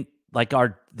 Yeah, in like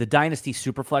the dynasty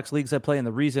superflex leagues I play, and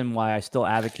the reason why I still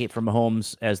advocate for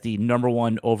Mahomes as the number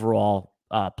 1 overall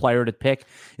player to pick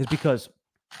is because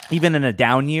even in a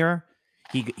down year,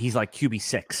 he's like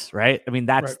QB6, right? I mean,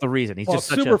 that's the reason. He's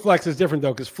just superflex is different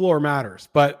though, because floor matters,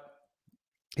 but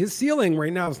his ceiling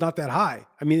right now is not that high.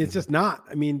 I mean, it's just not.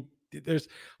 I mean, there's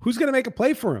who's going to make a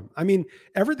play for him? I mean,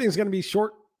 everything's going to be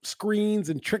short screens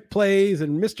and trick plays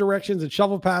and misdirections and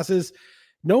shovel passes.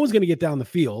 No one's going to get down the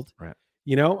field. Right.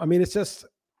 I mean, it's just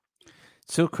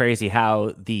so crazy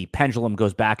how the pendulum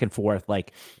goes back and forth.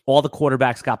 Like all the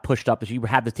quarterbacks got pushed up. You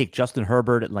had to take Justin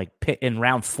Herbert in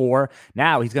round 4.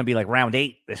 Now he's going to be like round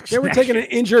 8. They were taking an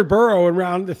injured Burrow in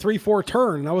round the 3-4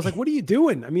 turn. And I was like, what are you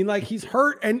doing? I mean, like he's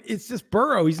hurt and it's just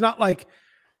Burrow. He's not like,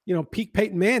 peak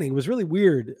Peyton Manning. It was really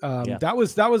weird. That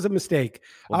was a mistake.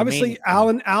 Well, obviously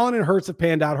Allen and Hurts have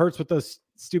panned out. Hurts with those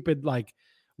stupid,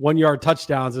 1-yard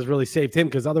touchdowns has really saved him.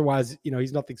 Cause otherwise,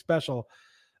 he's nothing special.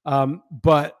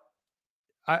 But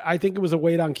I think it was a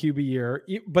wait on QB year.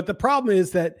 But the problem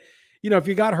is that, if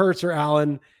you got Hurts or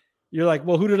Allen, you're like,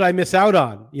 well, who did I miss out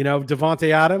on?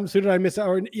 Devontae Adams, who did I miss out?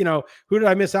 Or, who did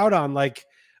I miss out on?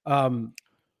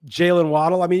 Jalen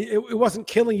Waddle. I mean, it wasn't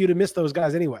killing you to miss those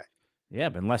guys anyway. Yeah,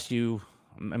 but you're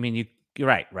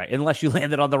right. Unless you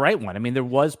landed on the right one. I mean, there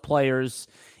was players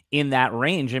in that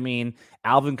range. I mean,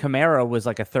 Alvin Kamara was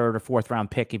like a 3rd or 4th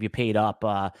round pick if you paid up.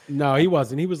 No, he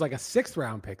wasn't. He was like a 6th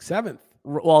round pick, 7th.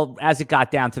 Well, as it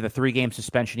got down to the 3-game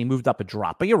suspension, he moved up a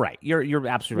drop. But you're right. You're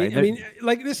absolutely right.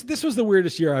 I mean, this was the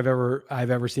weirdest year I've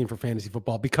ever seen for fantasy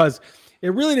football because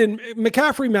it really didn't.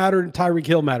 McCaffrey mattered and Tyreek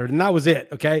Hill mattered, and that was it.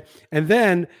 Okay, and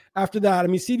then after that, I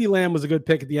mean, CeeDee Lamb was a good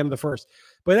pick at the end of the first,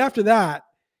 but after that,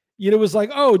 it was like,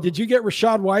 oh, did you get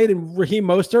Rachaad White and Raheem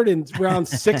Mostert in round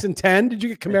 6 and 10? Did you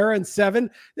get Kamara in 7?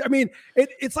 I mean,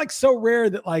 it's like so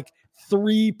rare that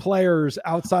 3 players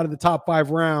outside of the top 5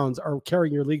 rounds are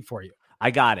carrying your league for you. I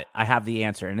got it. I have the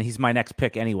answer, and he's my next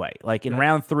pick anyway. In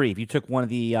round 3, if you took one of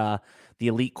the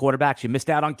elite quarterbacks, you missed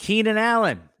out on Keenan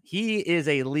Allen. He is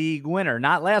a league winner.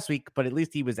 Not last week, but at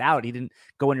least he was out. He didn't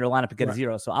go in your lineup and get a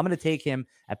 0. So I'm going to take him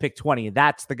at pick 20.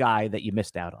 That's the guy that you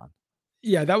missed out on.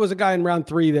 Yeah, that was a guy in round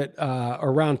 3 that,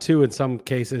 or round 2 in some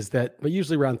cases but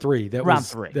usually round 3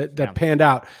 that panned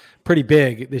out pretty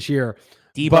big this year.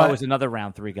 Debo was another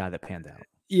round 3 guy that panned out.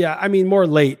 Yeah, I mean more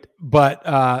late, but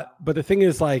the thing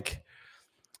is I've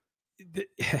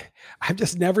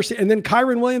just never seen. And then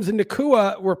Kyren Williams and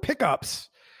Nacua were pickups.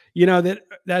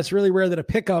 That's really rare that a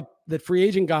pickup that free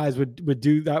agent guys would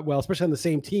do that well, especially on the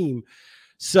same team.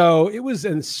 So it was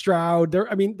in Stroud.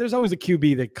 There's always a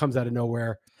QB that comes out of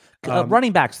nowhere.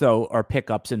 Running backs though are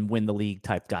pickups and win the league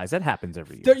type guys. That happens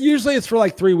every year. Usually it's for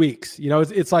 3 weeks.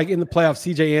 It's like in the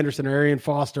playoffs, CJ Anderson or Arian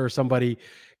Foster or somebody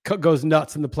goes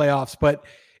nuts in the playoffs, but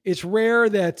it's rare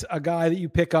that a guy that you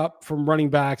pick up from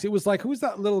running backs. It was who's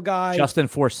that little guy? Justin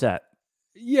Forsett.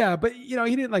 Yeah, but he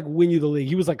didn't win you the league.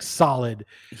 He was solid.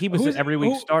 He was an every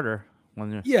week starter.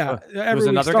 Yeah, there was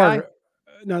another guy.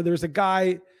 No, there was a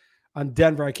guy on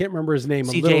Denver. I can't remember his name.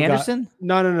 CJ Anderson?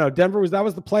 No. Denver was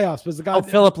the playoffs. Was the guy? Oh,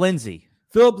 Philip Lindsay.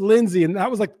 Philip Lindsay, and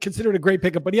that was considered a great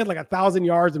pickup. But he had 1,000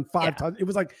 yards and 5 touchdowns. It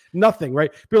was nothing,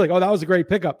 right? People are like, oh, that was a great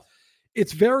pickup.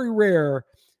 It's very rare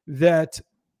that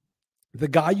the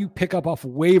guy you pick up off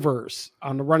waivers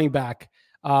on the running back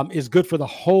is good for the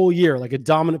whole year, like a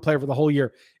dominant player for the whole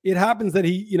year. It happens that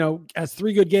he, has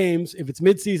 3 good games. If it's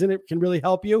midseason, it can really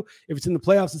help you. If it's in the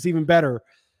playoffs, it's even better.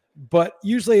 But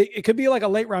usually it could be a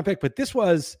late round pick. But this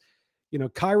was,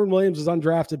 Kyren Williams was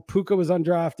undrafted. Puka was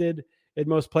undrafted in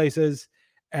most places.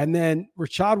 And then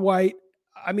Rachaad White.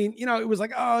 I mean, it was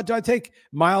oh, do I take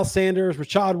Miles Sanders,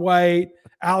 Rachaad White,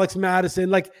 Alex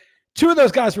Madison? 2 of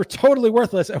those guys were totally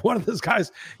worthless. And one of those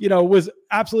guys, was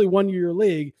absolutely 1-year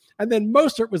league. And then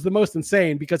Mostert was the most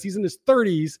insane because he's in his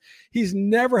 30s. He's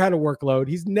never had a workload.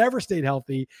 He's never stayed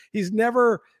healthy. He's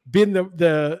never been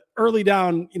the early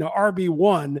down,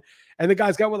 RB1. And the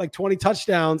guy's got 20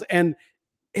 touchdowns and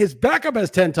his backup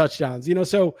has 10 touchdowns,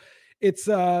 so it's,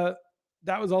 that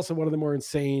was also one of the more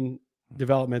insane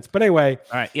developments. But anyway.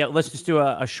 All right. Yeah. Let's just do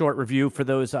a short review for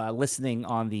those listening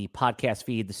on the podcast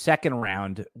feed. The second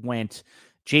round went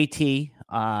JT,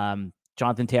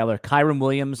 Jonathan Taylor, Kyren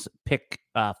Williams, pick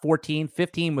 14.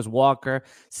 15 was Walker.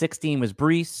 16 was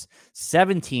Breece.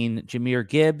 17, Jahmyr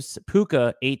Gibbs.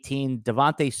 Puka, 18.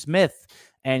 Devontae Smith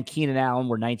and Keenan Allen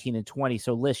were 19 and 20.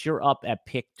 So, Liz, you're up at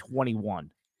pick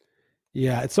 21.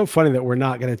 Yeah. It's so funny that we're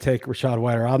not going to take Rachaad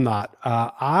White, or I'm not.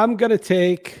 I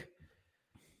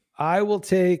will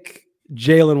take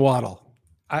Jalen Waddle.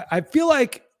 I feel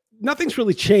like nothing's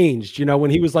really changed,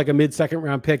 when he was a mid-second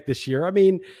round pick this year. I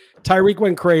mean, Tyreek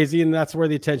went crazy, and that's where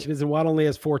the attention is, and Waddle only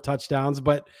has 4 touchdowns.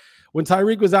 But when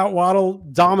Tyreek was out, Waddle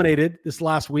dominated this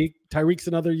last week. Tyreek's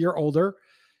another year older.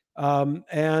 And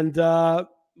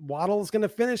Waddle's going to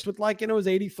finish with his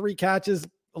 83 catches,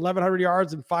 1,100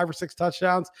 yards, and 5 or 6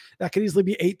 touchdowns. That could easily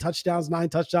be 8 touchdowns, 9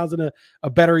 touchdowns in a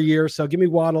better year. So give me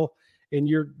Waddle in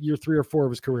year 3 or 4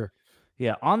 of his career.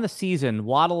 Yeah, on the season,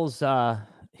 Waddle's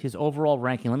his overall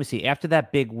ranking. Let me see. After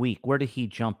that big week, where did he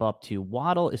jump up to?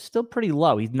 Waddle is still pretty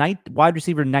low. He's wide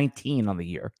receiver 19 on the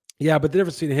year. Yeah, but the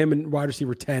difference between him and wide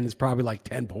receiver 10 is probably like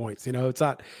 10 points. It's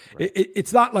not. Right.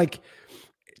 It's not like.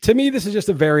 To me, this is just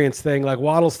a variance thing. Like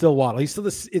Waddle's still Waddle. He's still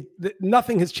this.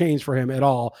 Nothing has changed for him at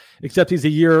all, except he's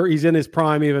in his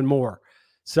prime even more.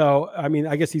 So, I mean,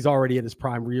 I guess he's already in his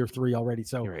prime, year 3 already.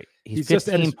 So right. He's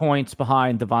 15 points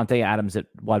behind Davante Adams at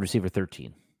wide receiver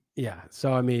 13. Yeah.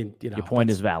 So, I mean, your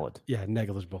point is valid. Yeah,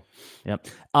 negligible. Yep.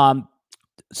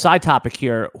 Side topic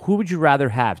here. Who would you rather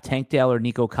have, Tank Dell or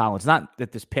Nico Collins? Not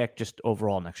at this pick, just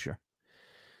overall next year.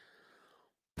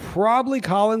 Probably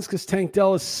Collins, because Tank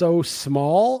Dell is so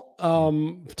small.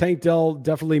 Tank Dell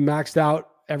definitely maxed out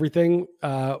everything,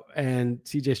 and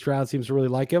CJ Stroud seems to really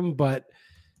like him. But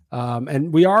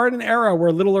and we are in an era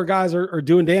where littler guys are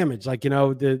doing damage. Like,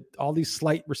 all these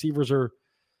slight receivers are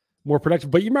more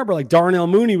productive. But you remember, like Darnell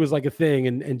Mooney was like a thing,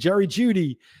 and Jerry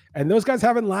Jeudy, and those guys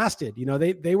haven't lasted.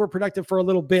 They were productive for a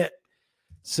little bit.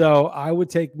 So I would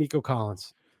take Nico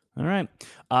Collins. All right.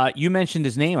 You mentioned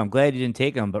his name. I'm glad you didn't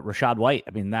take him, but Rachaad White.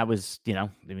 I mean, that was,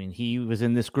 he was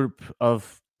in this group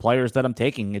of players that I'm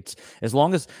taking. It's as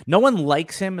long as no one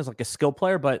likes him as like a skill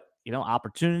player, but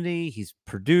opportunity, he's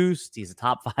produced, he's a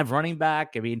top 5 running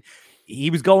back. I mean, he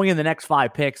was going in the next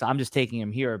 5 picks. I'm just taking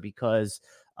him here because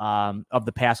of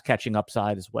the pass catching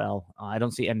upside as well. I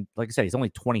don't see, and like I said, he's only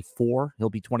 24. He'll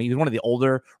be 20. He's one of the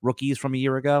older rookies from a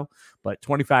year ago, but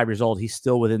 25 years old. He's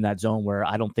still within that zone where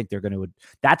I don't think they're going to.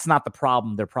 That's not the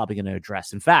problem they're probably going to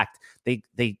address. In fact,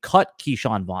 they cut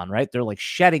Keyshawn Vaughn, right? They're like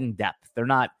shedding depth. They're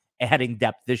not adding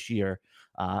depth this year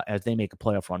as they make a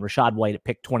playoff run. Rachaad White at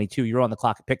pick 22. You're on the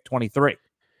clock at pick 23.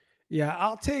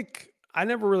 Yeah, I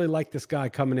never really liked this guy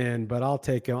coming in, but I'll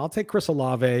take him. I'll take Chris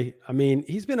Olave. I mean,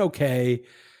 he's been okay,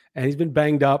 and he's been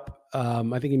banged up. I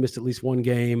think he missed at least 1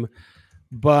 game,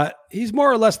 but he's more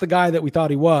or less the guy that we thought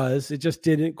he was. It just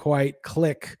didn't quite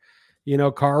click.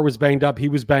 Carr was banged up. He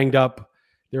was banged up.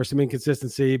 There was some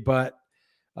inconsistency, but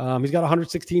he's got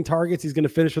 116 targets. He's going to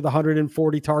finish with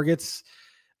 140 targets,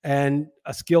 and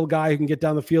a skilled guy who can get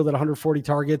down the field at 140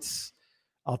 targets.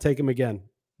 I'll take him again.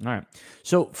 All right.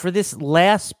 So for this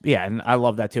last, and I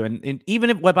love that too. And even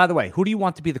if, by the way, who do you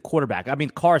want to be the quarterback? I mean,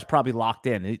 Carr is probably locked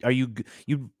in. Are you?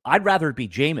 I'd rather it be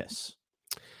Jameis.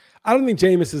 I don't think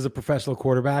Jameis is a professional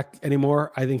quarterback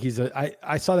anymore. I think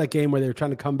I saw that game where they were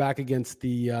trying to come back against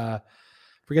the,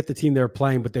 forget the team they were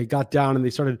playing, but they got down and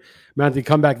they started mounting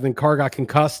comeback, and then Carr got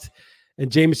concussed,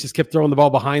 and Jameis just kept throwing the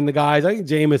ball behind the guys. I think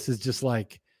Jameis is just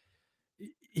like,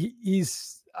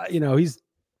 he's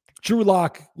Drew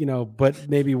Lock, but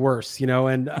maybe worse,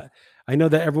 and I know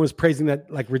that everyone's praising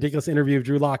that like ridiculous interview of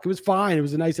Drew Lock. It was fine. It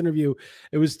was a nice interview.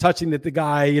 It was touching that the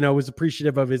guy, was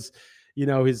appreciative of his,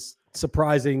 his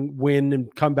surprising win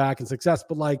and comeback and success.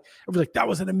 But like, it was like, that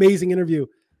was an amazing interview.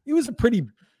 It was a pretty,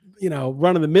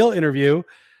 run of the mill interview.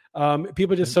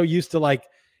 People are just so used to like,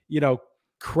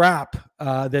 crap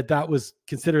that was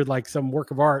considered like some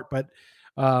work of art. But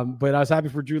I was happy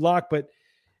for Drew Lock. But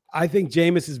I think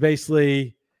Jameis is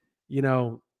basically,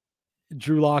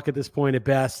 Drew Lock at this point at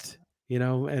best,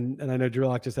 and I know Drew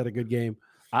Lock just had a good game.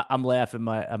 I'm laughing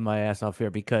my ass off here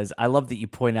because I love that you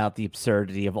point out the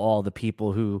absurdity of all the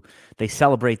people who they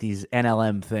celebrate these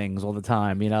NLM things all the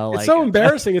time. It's so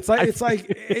embarrassing. It's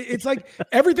like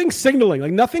everything's signaling,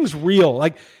 like nothing's real.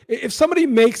 Like if somebody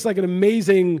makes like an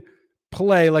amazing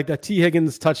play, like that T.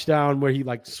 Higgins touchdown where he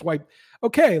like swiped,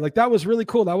 okay, like that was really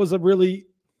cool. That was a really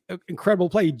incredible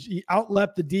play. He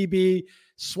outleapt the DB,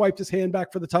 swiped his hand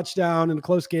back for the touchdown in a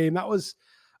close game. That was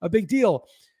a big deal.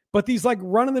 But these like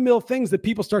run-of-the-mill things that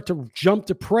people start to jump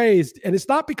to praise, and it's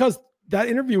not because that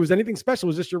interview was anything special. It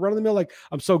was just your run-of-the-mill, like,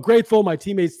 I'm so grateful my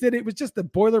teammates did it. It was just the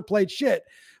boilerplate shit.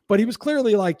 But he was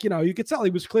clearly like, you could tell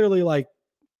he was clearly like,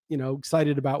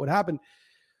 excited about what happened.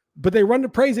 But they run to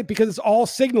praise it because it's all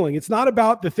signaling. It's not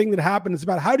about the thing that happened. It's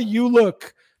about how do you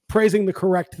look praising the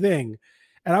correct thing.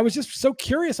 And I was just so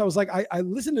curious. I was like, I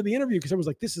listened to the interview because I was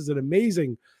like, this is an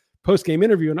amazing post-game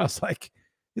interview. And I was like,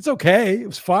 it's okay. It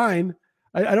was fine.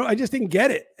 I just didn't get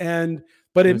it.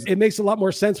 But it makes a lot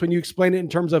more sense when you explain it in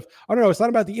terms of, I don't know, it's not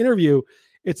about the interview.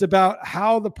 It's about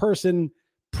how the person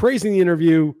praising the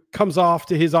interview comes off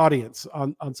to his audience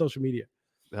on social media.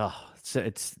 Oh,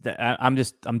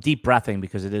 I'm deep breathing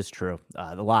because it is true.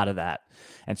 A lot of that,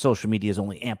 and social media has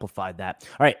only amplified that.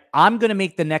 All right. I'm going to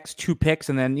make the next 2 picks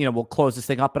and then, we'll close this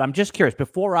thing up, but I'm just curious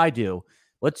before I do.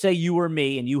 Let's say you or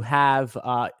me and you have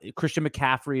Christian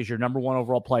McCaffrey as your number 1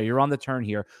 overall player. You're on the turn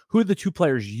here. Who are the 2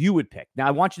 players you would pick? Now,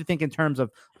 I want you to think in terms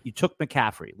of you took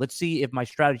McCaffrey. Let's see if my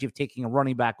strategy of taking a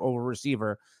running back over a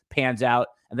receiver pans out,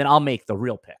 and then I'll make the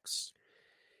real picks.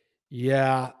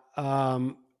 Yeah.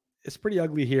 it's pretty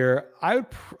ugly here.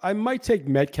 I might take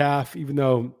Metcalf, even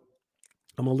though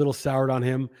I'm a little soured on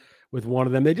him with one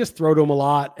of them. They just throw to him a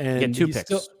lot, and Get 2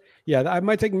 picks. I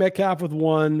might take Metcalf with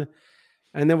one,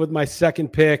 and then with my second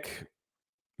pick,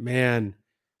 man,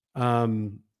 I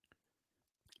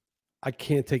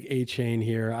can't take A-Chain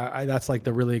here. That's like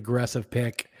the really aggressive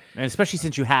pick. And especially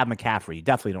since you have McCaffrey, you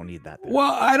definitely don't need that there.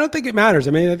 Well, I don't think it matters.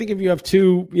 I mean, I think if you have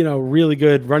two, really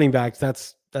good running backs,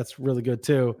 that's really good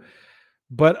too.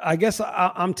 But I guess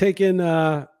I'm taking.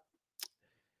 I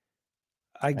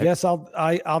guess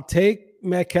I'll take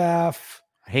Metcalf.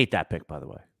 I hate that pick, by the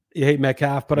way. You hate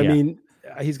Metcalf, but I mean,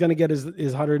 he's going to get his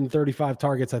 135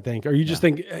 targets, I think. Or you just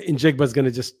think Njigba's going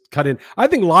to just cut in? I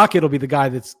think Lockett will be the guy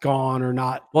that's gone or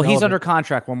not. Well, he's under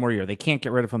contract one more year. They can't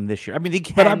get rid of him this year. I mean, they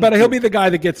can. But he'll be the guy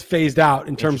that gets phased out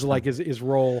in terms of like his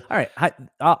role. All right.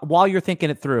 While you're thinking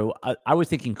it through, I was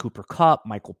thinking Cooper Kupp,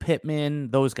 Michael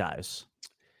Pittman, those guys.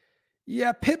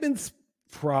 Yeah, Pittman's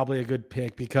probably a good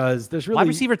pick because there's really wide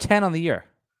receiver 10 on the year.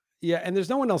 Yeah, and there's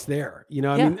no one else there.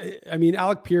 I mean,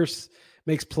 Alec Pierce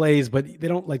makes plays, but they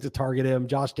don't like to target him.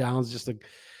 Josh Downs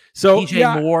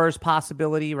DJ Moore's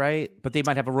possibility, right? But they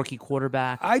might have a rookie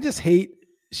quarterback. I just hate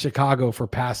Chicago for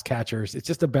pass catchers. It's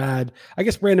just I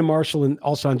guess Brandon Marshall and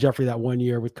Alshon Jeffrey that one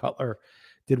year with Cutler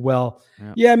did well.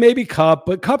 Yeah, maybe Kupp,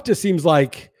 but Kupp just seems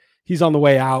like he's on the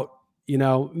way out.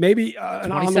 Maybe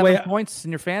 27 points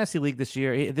in your fantasy league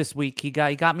this week. He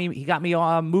got me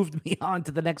moved me on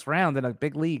to the next round in a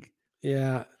big league.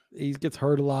 Yeah. He gets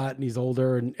hurt a lot and he's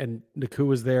older and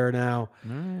Nakua's there now.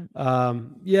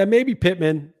 Right. Maybe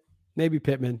Pittman.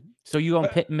 So you on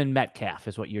Pittman Metcalf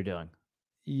is what you're doing.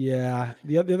 Yeah.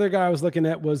 The other guy I was looking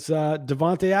at was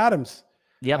Devontae Adams.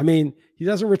 Yeah. I mean, he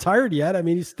hasn't retired yet. I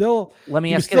mean, he's still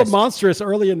monstrous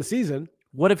early in the season.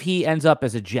 What if he ends up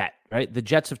as a Jet, right? The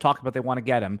Jets have talked about they want to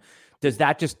get him. Does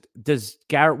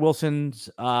Garrett Wilson's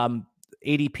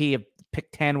ADP of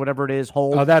pick 10, whatever it is,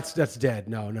 hold? Oh, that's dead.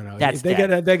 No. If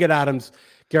they get Adams,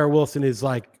 Garrett Wilson is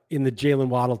like in the Jalen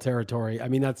Waddle territory. I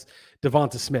mean, that's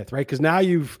Devonta Smith, right? Because now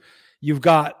you've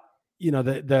got,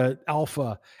 the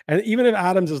alpha. And even if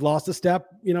Adams has lost a step,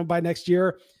 by next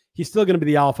year, he's still going to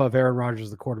be the alpha of Aaron Rodgers,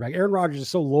 the quarterback. Aaron Rodgers is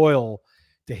so loyal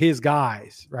to his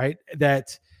guys, right?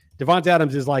 That Devonta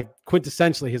Adams is like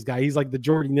quintessentially his guy. He's like the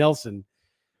Jordy Nelson.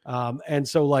 And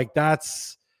so like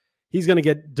he's going to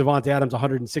get Devonta Adams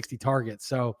 160 targets.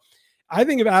 So I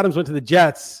think if Adams went to the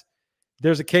Jets,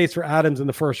 there's a case for Adams in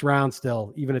the first round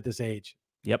still, even at this age.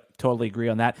 Yep, totally agree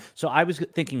on that. So I was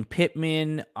thinking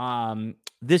Pittman.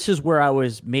 This is where I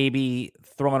was maybe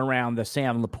throwing around the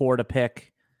Sam Laporta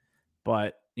pick.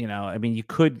 But, I mean, you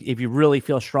could, if you really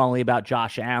feel strongly about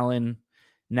Josh Allen,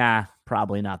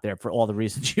 probably not there for all the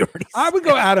reasons you already said. I would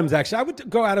go Adams, actually. I would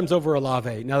go Adams over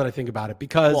Olave, now that I think about it,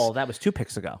 because... Well, that was 2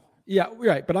 picks ago. Yeah,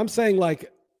 right. But I'm saying,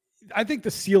 like, I think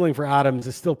the ceiling for Adams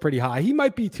is still pretty high. He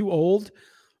might be too old,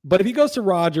 but if he goes to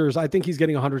Rodgers, I think he's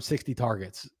getting 160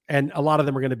 targets, and a lot of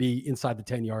them are going to be inside the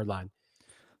 10-yard line.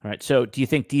 All right. So do you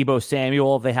think Deebo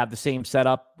Samuel, if they have the same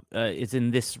setup, is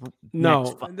in this?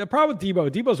 No. The problem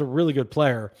with Deebo's a really good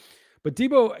player, but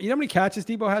Deebo, you know how many catches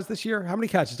Deebo has this year? How many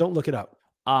catches? Don't look it up.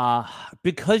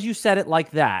 Because you said it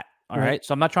like that. All right.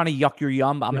 So I'm not trying to yuck your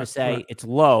yum. I'm going to say it's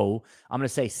low. I'm going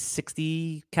to say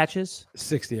 60 catches.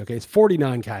 60. Okay. It's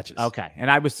 49 catches. Okay.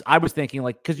 And I was thinking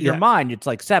like, because in your mind, it's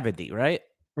like 70, right?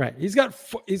 Right. He's got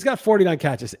 49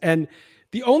 catches. And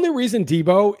the only reason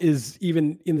Deebo is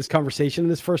even in this conversation in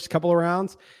this first couple of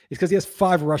rounds is because he has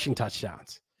 5 rushing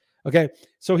touchdowns. Okay.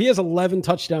 So he has 11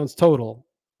 touchdowns total,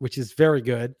 which is very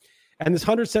good. And this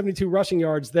 172 rushing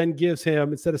yards then gives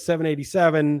him, instead of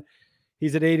 787,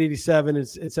 he's at 887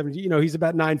 and 70, he's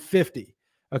about 950.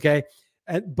 Okay.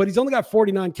 But he's only got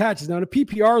 49 catches. Now in a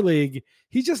PPR league,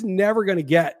 he's just never going to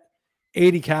get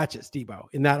 80 catches, Deebo,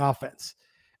 in that offense.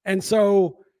 And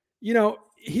so,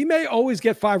 he may always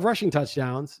get 5 rushing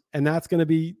touchdowns, and that's going to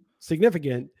be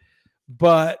significant,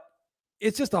 but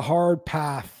it's just a hard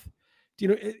path.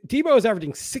 Deebo is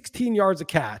averaging 16 yards a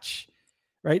catch,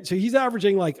 right? So he's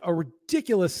averaging like a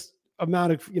ridiculous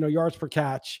amount of, yards per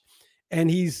catch, and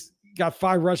he's got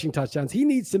 5 rushing touchdowns. He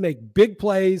needs to make big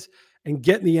plays and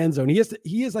get in the end zone.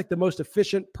 He is like the most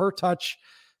efficient per touch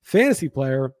fantasy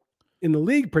player in the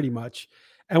league pretty much.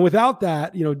 And without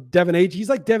that, he's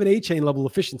like Devin A-Chain level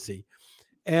efficiency.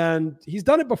 And he's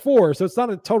done it before, so it's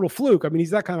not a total fluke. I mean, he's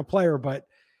that kind of player, but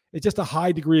it's just a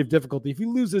high degree of difficulty. If he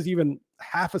loses even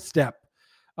half a step,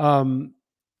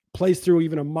 plays through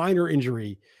even a minor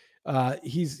injury,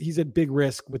 he's at big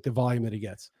risk with the volume that he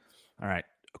gets. All right.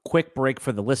 A quick break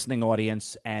for the listening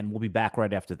audience, and we'll be back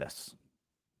right after this.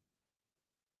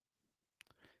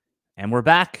 And we're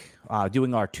back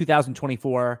doing our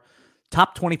 2024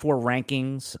 top 24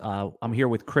 rankings. I'm here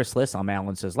with Chris Liss. I'm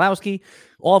Alan Seslowski.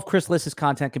 All of Chris Liss's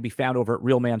content can be found over at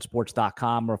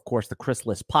realmansports.com, or of course the Chris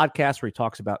Liss podcast, where he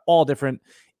talks about all different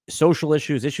social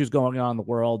issues going on in the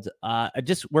world.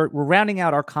 We're rounding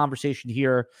out our conversation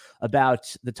here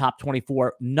about the top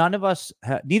 24. Neither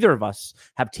of us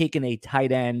have taken a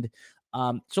tight end.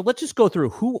 So let's just go through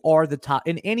who are the top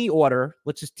in any order.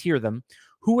 Let's just tier them.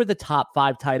 Who are the top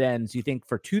 5 tight ends you think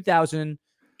for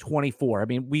 2024? I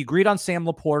mean, we agreed on Sam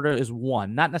Laporta is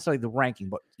one, not necessarily the ranking,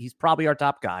 but he's probably our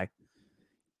top guy.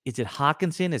 Is it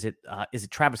Hockenson? Is it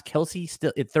Travis Kelce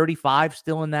still at 35,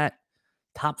 still in that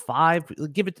top 5?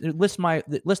 List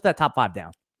that top 5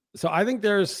 down. So I think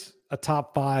there's a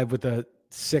top 5 with a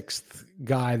 6th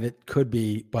guy that could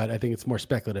be, but I think it's more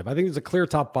speculative. I think there's a clear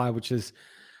top 5, which is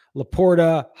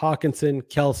Laporta, Hockenson,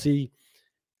 Kelce,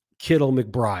 Kittle,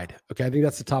 McBride. Okay, I think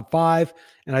that's the top 5.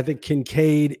 And I think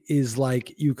Kincaid is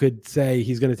like, you could say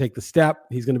he's going to take the step.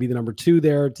 He's going to be the number 2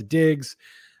 there to Diggs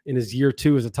in his year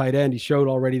 2 as a tight end. He showed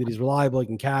already that he's reliable. He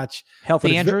can catch.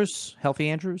 Healthy Andrews.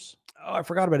 Oh, I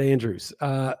forgot about Andrews.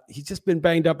 He's just been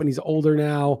banged up and he's older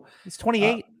now. He's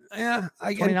 28. Yeah,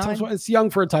 it's young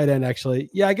for a tight end,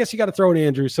 actually. Yeah, I guess you got to throw in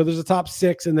Andrews. So there's a top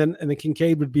 6, and then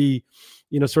Kincaid would be,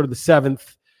 sort of the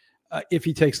 7th if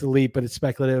he takes the leap, but it's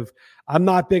speculative. I'm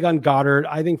not big on Goddard.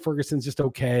 I think Ferguson's just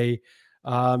okay.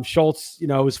 Schultz,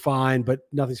 is fine, but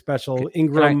nothing special.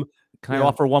 Ingram. Can I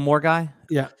offer one more guy?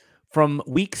 Yeah. From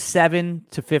week 7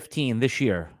 to 15 this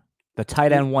year, the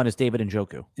tight end one is David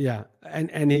Njoku. Yeah.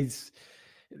 And he's,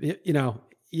 he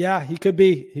could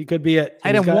be it.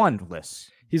 Tight end one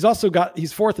list. He's also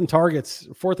he's 4th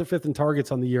or 5th in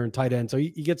targets on the year in tight end. So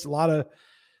he gets a lot of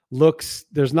looks.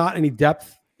 There's not any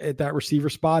depth at that receiver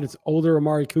spot. It's older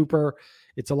Amari Cooper.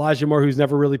 It's Elijah Moore, who's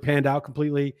never really panned out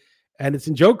completely. And it's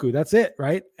Njoku. That's it.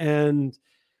 Right. And,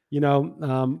 we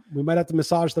might have to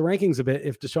massage the rankings a bit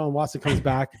if Deshaun Watson comes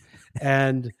back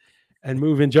and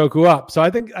move Njoku up. So I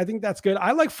think that's good.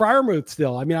 I like Freiermuth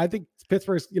still. I mean, I think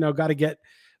Pittsburgh's, got to get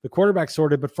the quarterback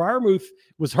sorted, but Freiermuth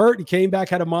was hurt. He came back,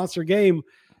 had a monster game.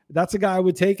 That's a guy I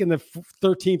would take in the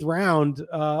 13th round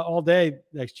all day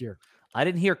next year. I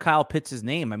didn't hear Kyle Pitts'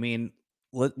 name. I mean,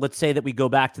 let's say that we go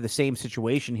back to the same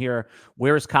situation here.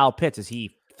 Where is Kyle Pitts? Is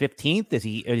he 15th? Is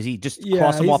he just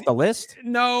cross him off the list?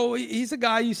 No, he's a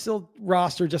guy you still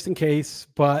roster just in case,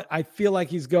 but I feel like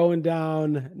he's going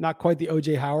down not quite the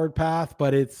OJ Howard path,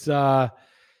 but it's at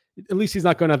least he's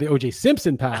not going down the OJ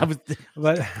Simpson path.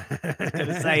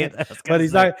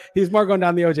 He's more going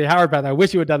down the OJ Howard path. I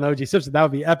wish he would have done the OJ Simpson. That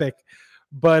would be epic.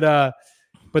 But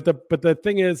the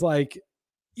thing is, like,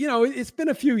 it's been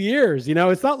a few years,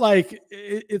 it's not like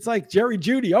it's like Jerry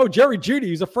Jeudy. Oh, Jerry Jeudy,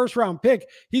 he's a 1st round pick.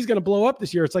 He's going to blow up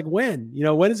this year. It's like, when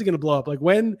is he going to blow up? Like,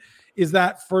 when is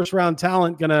that 1st round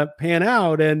talent going to pan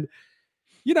out? And,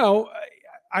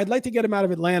 I'd like to get him out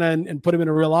of Atlanta and put him in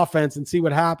a real offense and see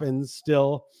what happens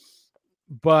still.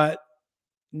 But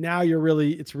now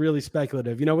it's really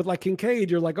speculative, with like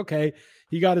Kincaid, you're like, okay,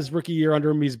 he got his rookie year under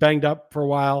him. He's banged up for a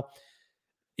while.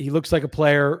 He looks like a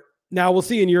player. Now we'll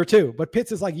see in year 2, but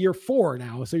Pitts is like year 4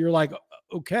 now. So you're like,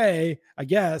 okay, I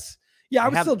guess. Yeah, I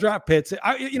would still draft Pitts.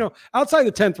 Outside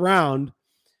the 10th round,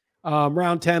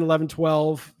 round 10, 11,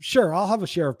 12. Sure. I'll have a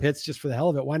share of Pitts just for the hell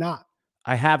of it. Why not?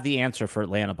 I have the answer for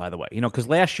Atlanta, by the way, because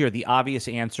last year, the obvious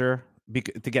answer to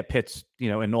get Pitts,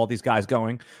 and all these guys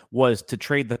going was to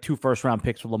trade the 2 first-round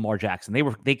picks for Lamar Jackson.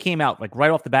 They came out like right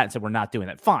off the bat and said, we're not doing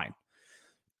that. Fine.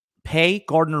 Pay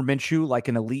Gardner Minshew like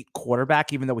an elite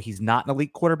quarterback, even though he's not an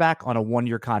elite quarterback, on a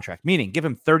 1-year contract, meaning give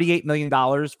him $38 million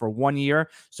for 1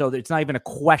 year. So that it's not even a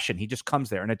question. He just comes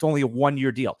there and it's only a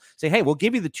 1-year deal. Say, hey, we'll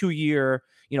give you the 2-year,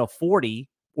 40,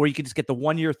 or you can just get the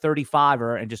 1-year 35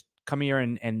 and just come here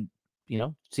and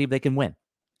see if they can win.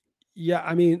 Yeah.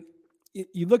 I mean,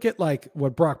 you look at like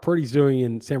what Brock Purdy's doing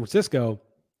in San Francisco,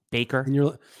 Baker,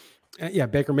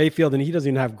 and Baker Mayfield, and he doesn't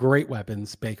even have great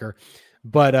weapons, Baker.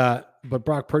 But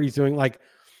Brock Purdy's doing, like,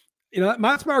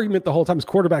 that's my argument the whole time is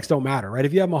quarterbacks don't matter, right?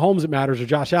 If you have Mahomes, it matters, or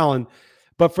Josh Allen.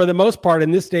 But for the most part, in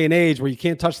this day and age where you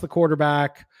can't touch the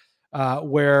quarterback,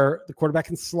 where the quarterback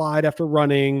can slide after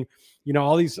running,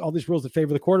 all these rules that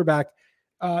favor the quarterback,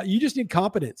 you just need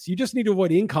competence. You just need to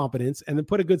avoid incompetence and then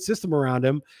put a good system around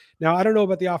him. Now, I don't know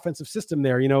about the offensive system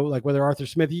there, like whether Arthur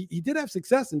Smith, he did have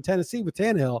success in Tennessee with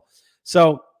Tannehill.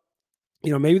 So,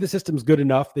 maybe the system's good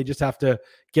enough. They just have to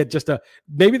get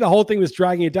maybe the whole thing that's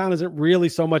dragging it down isn't really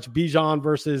so much Bijan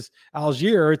versus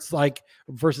Algier. It's like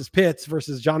versus Pitts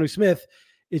versus Jonnu Smith.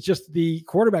 It's just the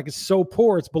quarterback is so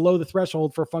poor. It's below the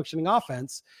threshold for a functioning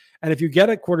offense. And if you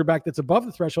get a quarterback that's above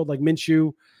the threshold, like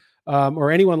Minshew or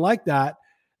anyone like that,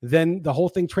 then the whole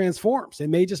thing transforms.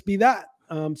 It may just be that.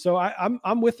 So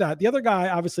I'm with that. The other guy,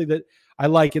 obviously, that I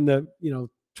like in the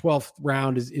 12th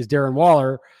round is Darren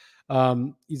Waller.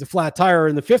 He's a flat tire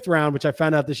in the 5th round, which I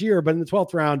found out this year. But in the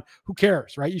 12th round, who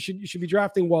cares, right? You should be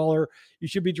drafting Waller. You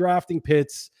should be drafting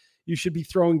Pitts. You should be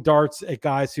throwing darts at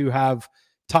guys who have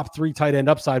top 3 tight end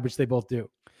upside, which they both do.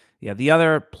 Yeah, the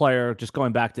other player, just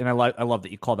going back to, and I love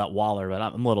that you call that Waller, but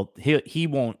I'm a little, you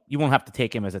won't have to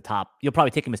take him as a top. You'll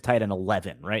probably take him as tight end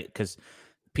 11, right? Because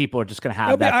people are just going to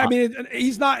have that. I mean,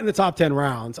 he's not in the top 10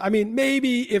 rounds. I mean,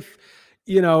 maybe if,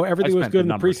 everything was good in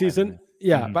the preseason.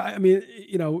 Yeah. Mm-hmm. But I mean,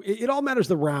 it all matters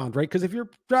the round, right? Because if you're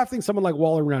drafting someone like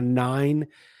Waller around 9,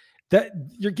 that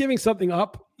you're giving something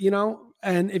up,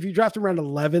 and if you draft him around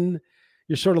 11,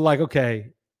 you're sort of like, okay,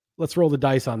 let's roll the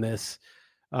dice on this.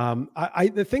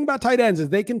 The thing about tight ends is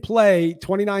they can play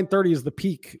 29-30 is the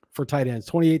peak for tight ends.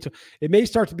 28. It may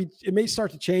start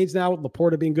to change now with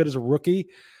Laporta being good as a rookie,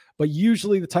 but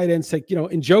usually the tight ends take,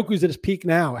 Njoku's at his peak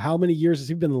now. How many years has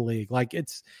he been in the league? Like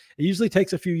it usually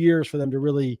takes a few years for them to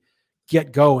really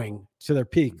get going to their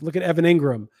peak. Look at Evan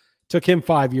Ingram. Took him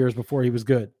 5 years before he was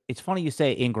good. It's funny you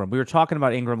say Ingram. We were talking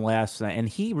about Ingram last night, and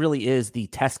he really is the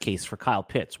test case for Kyle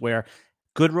Pitts, where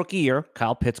good rookie year,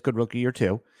 Kyle Pitts, good rookie year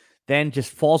too, then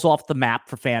just falls off the map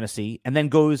for fantasy, and then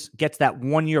gets that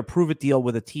 1-year prove-it deal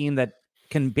with a team that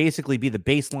can basically be the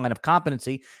baseline of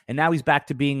competency, and now he's back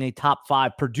to being a top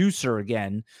 5 producer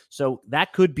again. So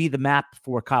that could be the map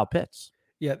for Kyle Pitts.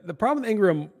 Yeah, the problem with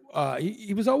Ingram,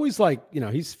 he was always like,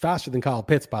 he's faster than Kyle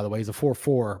Pitts, by the way. He's a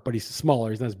 4.4, but he's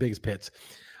smaller. He's not as big as Pitts.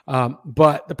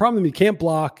 But the problem is he can't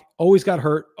block, always got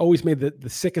hurt, always made the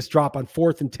sickest drop on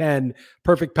 4th and 10,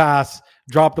 perfect pass,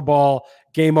 drop the ball,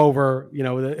 game over.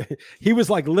 He was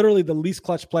like literally the least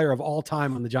clutch player of all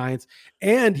time on the Giants.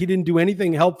 And he didn't do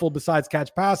anything helpful besides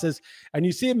catch passes. And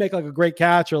you see him make like a great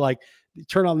catch or like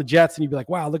turn on the Jets and you'd be like,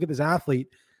 wow, look at this athlete.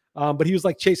 But he was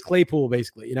like Chase Claypool,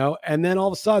 basically, and then all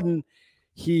of a sudden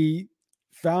he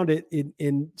found it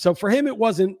so for him, it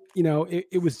wasn't,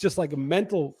 it was just like a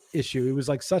mental issue. It was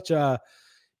like such a,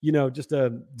 just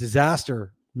a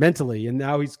disaster mentally. And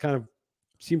now he's kind of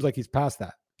seems like he's past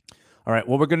that. All right.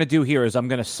 What we're going to do here is I'm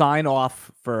going to sign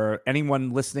off for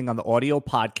anyone listening on the audio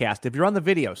podcast. If you're on the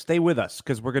video, stay with us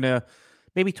because we're going to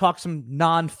maybe talk some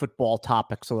non-football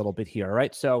topics a little bit here. All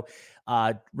right. So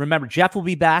remember, Jeff will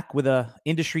be back with a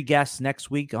industry guest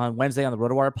next week on Wednesday on the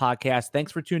RotoWire podcast.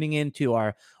 Thanks for tuning in to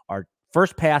our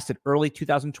first pass at early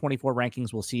 2024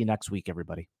 rankings. We'll see you next week,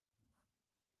 everybody.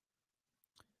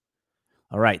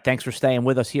 All right. Thanks for staying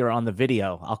with us here on the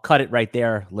video. I'll cut it right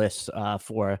there, Liz,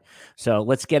 so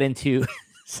let's get into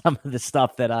some of the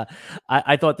stuff that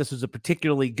I thought this was a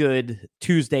particularly good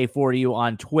Tuesday for you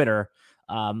on Twitter.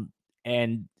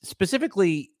 And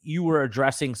specifically, you were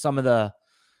addressing some of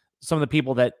the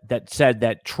people that said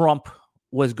that Trump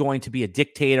was going to be a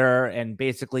dictator and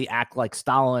basically act like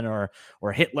Stalin or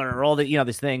Hitler or all the,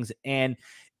 these things. And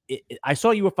I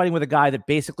saw you were fighting with a guy that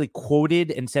basically quoted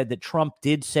and said that Trump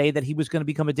did say that he was going to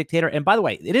become a dictator. And by the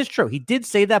way, it is true. He did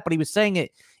say that, but he was saying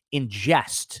it in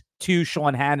jest to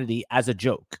Sean Hannity as a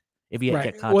joke. If you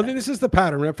get context. Well, this is the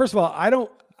pattern. First of all,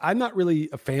 I'm not really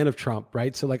a fan of Trump,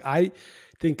 right? So like, I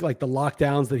think like the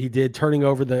lockdowns that he did, turning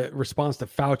over the response to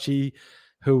Fauci,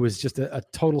 who was just a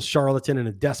total charlatan and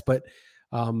a despot,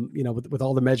 with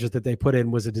all the measures that they put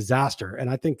in, was a disaster. And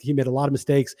I think he made a lot of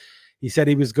mistakes. He said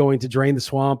he was going to drain the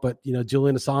swamp, but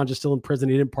Julian Assange is still in prison.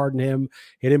 He didn't pardon him.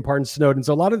 He didn't pardon Snowden.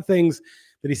 So a lot of the things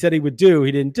that he said he would do,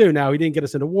 he didn't do. Now, he didn't get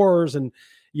us into wars. And,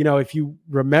 if you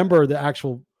remember the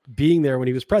actual being there when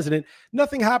he was president,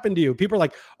 nothing happened to you. People are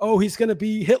like, oh, he's going to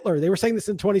be Hitler. They were saying this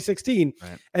in 2016.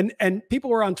 Right. And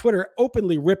people were on Twitter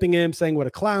openly ripping him, saying what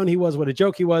a clown he was, what a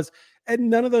joke he was.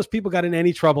 And none of those people got in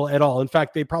any trouble at all. In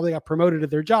fact, they probably got promoted at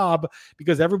their job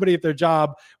because everybody at their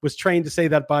job was trained to say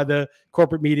that by the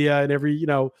corporate media, and every,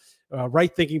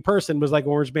 right-thinking person was like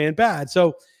Orange Man bad.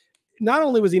 So not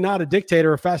only was he not a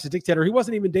dictator, a fascist dictator, he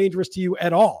wasn't even dangerous to you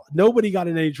at all. Nobody got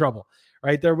in any trouble,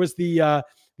 right? There was the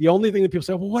only thing that people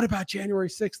say, well, what about January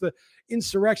 6th, the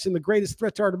insurrection, the greatest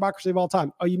threat to our democracy of all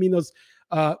time? Oh, you mean those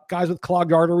guys with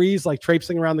clogged arteries, like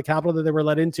traipsing around the Capitol that they were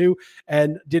let into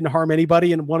and didn't harm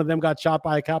anybody, and one of them got shot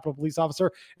by a Capitol police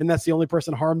officer, and that's the only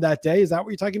person harmed that day? Is that what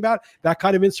you're talking about? That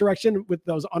kind of insurrection with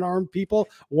those unarmed people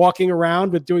walking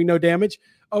around with doing no damage?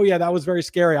 Oh, yeah, that was very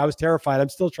scary. I was terrified. I'm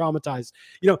still traumatized.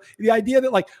 The idea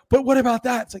that but what about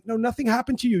that? It's like, no, nothing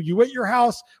happened to you. You were at your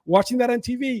house watching that on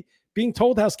TV, being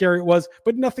told how scary it was,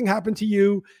 but nothing happened to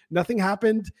you. Nothing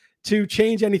happened to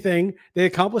change anything. They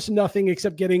accomplished nothing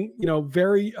except getting,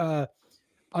 very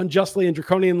unjustly and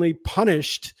draconianly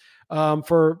punished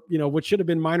for, what should have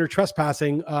been minor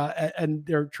trespassing. And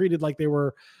they're treated like they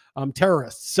were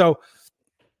terrorists. So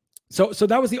So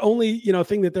that was the only,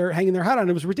 thing that they're hanging their hat on.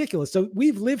 It was ridiculous. So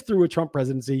we've lived through a Trump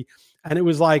presidency, and it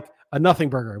was like a nothing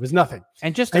burger. It was nothing.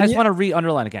 And I just want to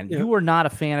underline again. You were not a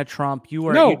fan of Trump. You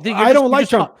were I don't like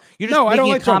Trump. You're just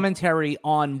making a commentary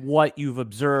on what you've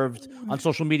observed on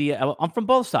social media. I'm from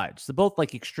both sides. They're both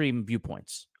like extreme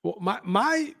viewpoints. Well,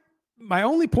 my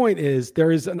only point is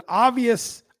there is an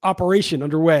obvious operation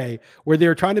underway where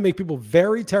they're trying to make people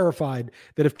very terrified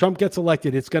that if Trump gets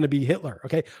elected, it's going to be Hitler.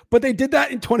 Okay. But they did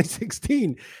that in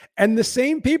 2016. And the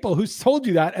same people who told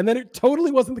you that, and then it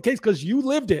totally wasn't the case because you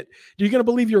lived it. Are you going to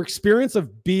believe your experience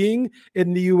of being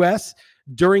in the US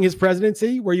during his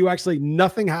presidency, where you actually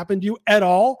nothing happened to you at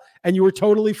all and you were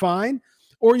totally fine?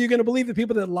 Or are you going to believe the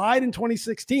people that lied in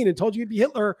 2016 and told you it'd be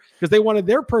Hitler because they wanted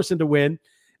their person to win?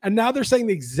 And now they're saying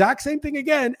the exact same thing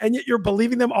again, and yet you're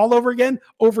believing them all over again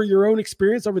over your own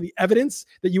experience, over the evidence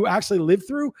that you actually lived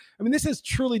through. I mean, this is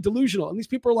truly delusional. And these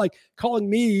people are like calling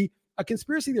me a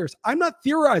conspiracy theorist. I'm not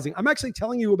theorizing. I'm actually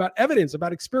telling you about evidence,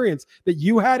 about experience that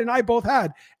you had and I both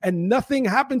had, and nothing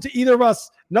happened to either of us.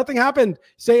 Nothing happened.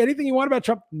 Say anything you want about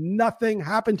Trump. Nothing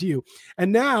happened to you.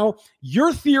 And now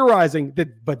you're theorizing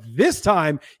that, but this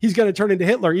time he's going to turn into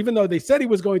Hitler, even though they said he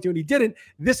was going to and he didn't.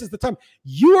 This is the time.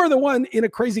 You are the one in a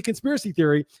crazy conspiracy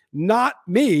theory, not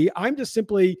me. I'm just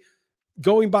simply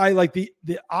going by like the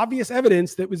obvious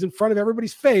evidence that was in front of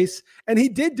everybody's face. And he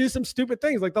did do some stupid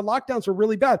things. Like the lockdowns were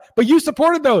really bad, but you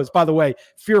supported those, by the way,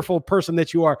 fearful person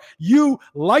that you are. You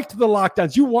liked the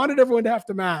lockdowns. You wanted everyone to have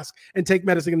to mask and take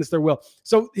medicine against their will.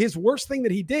 So his worst thing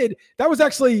that he did, that was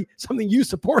actually something you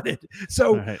supported.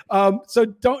 So, right. So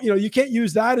don't, you can't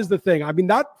use that as the thing. I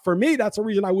mean, for me, that's a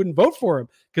reason I wouldn't vote for him,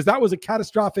 because that was a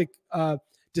catastrophic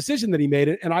decision that he made,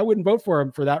 and I wouldn't vote for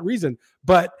him for that reason.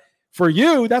 But for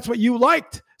you, that's what you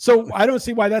liked. So I don't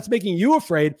see why that's making you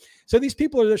afraid. So these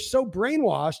people they're so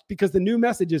brainwashed because the new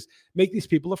messages make these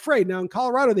people afraid. Now in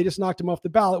Colorado, they just knocked him off the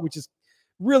ballot, which is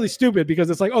really stupid because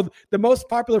it's like, oh, the most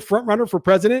popular front runner for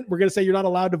president, we're going to say you're not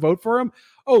allowed to vote for him.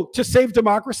 Oh, to save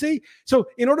democracy. So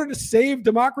in order to save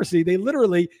democracy, they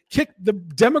literally kicked the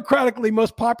democratically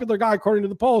most popular guy, according to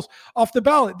the polls, off the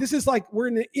ballot. This is like, we're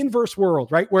in an inverse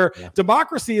world, right? Where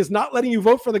democracy is not letting you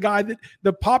vote for the guy that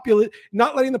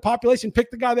not letting the population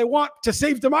pick the guy they want to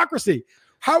save democracy.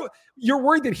 How you're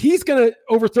worried that he's going to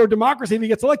overthrow democracy if he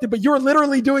gets elected, but you're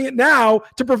literally doing it now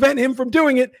to prevent him from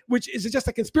doing it, which is just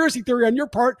a conspiracy theory on your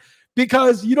part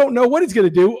because you don't know what he's going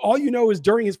to do. All you know is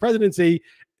during his presidency,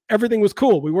 everything was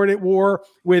cool. We weren't at war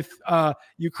with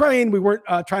Ukraine. We weren't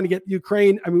trying to get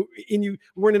Ukraine. I mean, we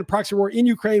weren't in a proxy war in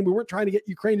Ukraine. We weren't trying to get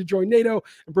Ukraine to join NATO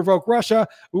and provoke Russia.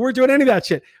 We weren't doing any of that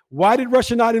shit. Why did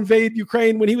Russia not invade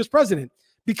Ukraine when he was president?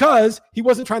 Because he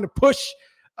wasn't trying to push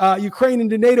Ukraine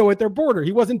into NATO at their border.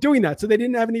 He wasn't doing that. So they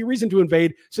didn't have any reason to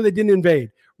invade. So they didn't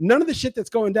invade. None of the shit that's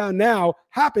going down now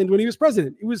happened when he was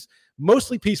president. It was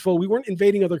mostly peaceful. We weren't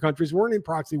invading other countries. We weren't in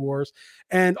proxy wars.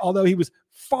 And although he was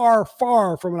far,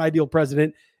 far from an ideal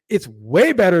president, it's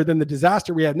way better than the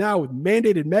disaster we have now with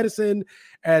mandated medicine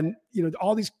and,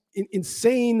 all these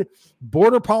insane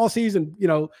border policies and,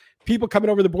 people coming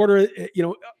over the border,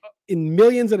 in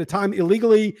millions at a time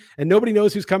illegally, and nobody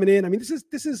knows who's coming in. I mean,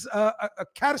 this is a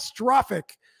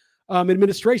catastrophic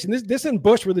administration. This and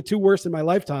Bush were the two worst in my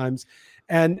lifetimes,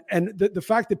 and the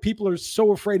fact that people are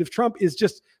so afraid of Trump is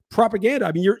just propaganda.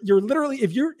 I mean, you're literally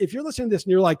if you're listening to this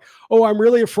and you're like, oh, I'm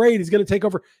really afraid he's going to take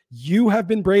over. You have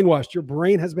been brainwashed. Your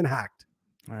brain has been hacked.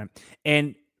 All right,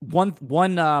 and one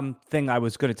thing I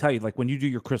was going to tell you, like when you do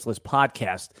your Chrysalis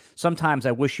podcast, sometimes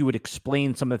I wish you would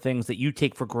explain some of the things that you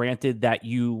take for granted that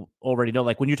you already know.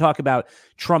 Like when you talk about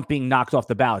Trump being knocked off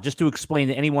the ballot, just to explain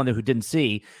to anyone who didn't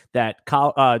see that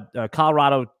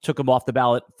Colorado took him off the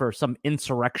ballot for some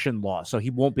insurrection law, so he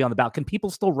won't be on the ballot. Can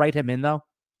people still write him in though?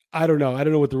 I don't know. I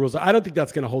don't know what the rules are. I don't think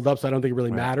that's going to hold up, so I don't think it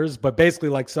really matters. But basically,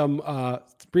 like some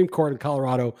Supreme Court in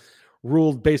Colorado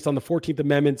ruled based on the 14th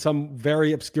Amendment, some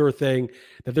very obscure thing,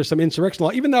 that there's some insurrection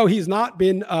law, even though he's not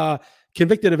been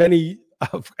convicted of any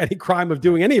crime of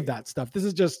doing any of that stuff. This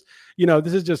is just,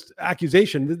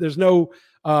 accusation. There's no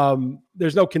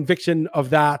conviction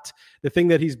of that. The thing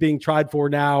that he's being tried for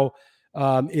now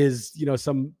is,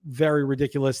 some very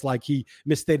ridiculous, like he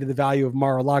misstated the value of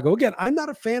Mar-a-Lago. Again, I'm not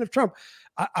a fan of Trump.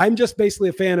 I'm just basically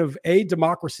a fan of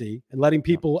democracy and letting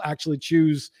people actually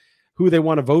choose who they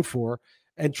want to vote for.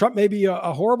 And Trump may be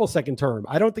a horrible second term.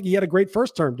 I don't think he had a great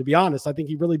first term, to be honest. I think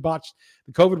he really botched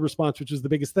the COVID response, which was the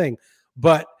biggest thing.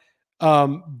 But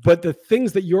the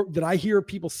things that I hear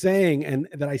people saying and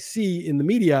that I see in the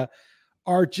media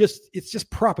are it's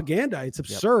just propaganda. It's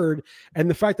absurd. Yep. And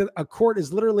the fact that a court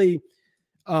is literally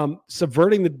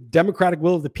subverting the democratic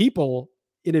will of the people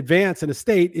in advance in a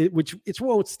state, which it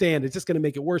won't stand. It's just going to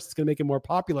make it worse. It's going to make it more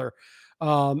popular.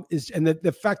 And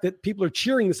the fact that people are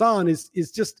cheering this on is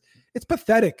just, it's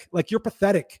pathetic. Like, you're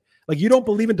pathetic. Like, you don't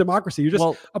believe in democracy. You're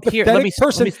just a pathetic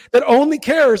person that only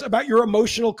cares about your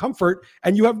emotional comfort,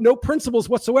 and you have no principles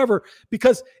whatsoever.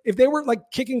 Because if they were like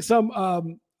kicking some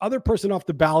other person off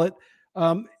the ballot,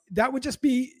 that would just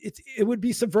be, it would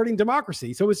be subverting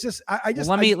democracy. So it's just,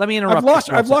 let me interrupt.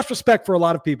 I've lost respect for a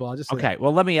lot of people. I'll just okay.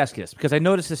 Well, let me ask you this, because I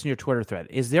noticed this in your Twitter thread.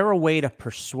 Is there a way to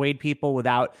persuade people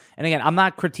without, and again, I'm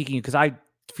not critiquing you because I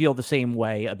feel the same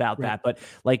way about that, but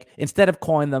like, instead of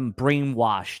calling them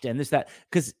brainwashed and this, that,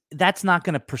 because that's not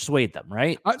going to persuade them,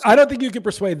 right? I don't think you can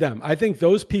persuade them. I think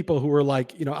those people who are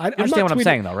like, you understand what I'm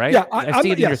saying though, right? Yeah, I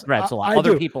see it in your threads a lot.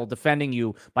 Other people defending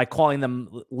you by calling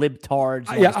them libtards.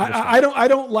 I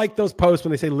don't like those posts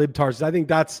when they say libtards. I think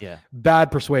that's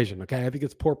bad persuasion. Okay, I think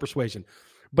it's poor persuasion.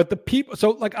 But the people, so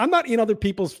like, I'm not in other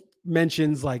people's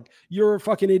mentions like, you're a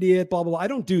fucking idiot, blah, blah, blah. I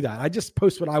don't do that. I just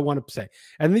post what I want to say.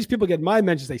 And these people get my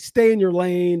mentions. They stay in your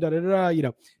lane, da, da, da,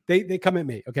 da, they come at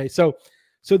me. Okay. So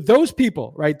those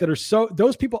people, right,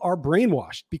 those people are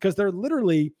brainwashed because they're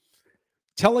literally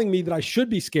telling me that I should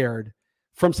be scared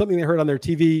from something they heard on their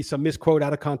TV, some misquote,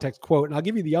 out of context quote. And I'll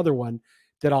give you the other one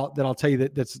that I'll tell you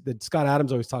that Scott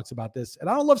Adams always talks about this. And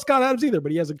I don't love Scott Adams either,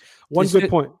 but he has one good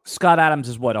point. Scott Adams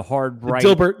is what, a hard right?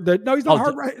 No, he's not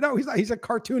hard right. No, he's not. He's a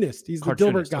cartoonist. He's the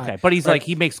Dilbert guy. Okay. But he's right. Like,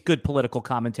 he makes good political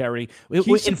commentary.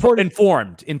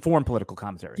 Informed political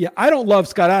commentary. Yeah, I don't love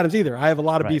Scott Adams either. I have a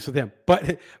lot of beefs with him.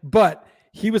 But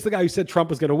he was the guy who said Trump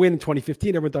was going to win in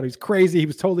 2015. Everyone thought he was crazy. He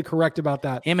was totally correct about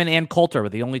that. Him and Ann Coulter were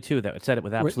the only two that said it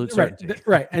with absolute certainty.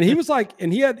 Right. And he was like,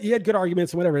 and he had good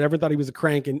arguments and whatever. And everyone thought he was a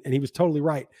crank, and he was totally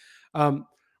right.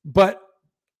 But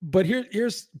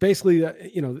here's basically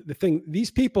the thing.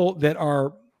 These people that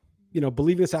are,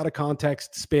 believing this out of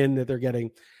context spin that they're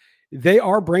getting, they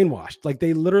are brainwashed. Like,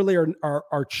 they literally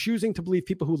are choosing to believe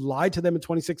people who lied to them in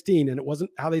 2016, and it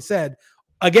wasn't how they said,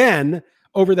 again,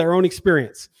 over their own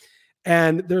experience.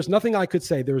 And there's nothing I could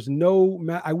say. There's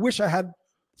I wish I had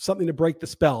something to break the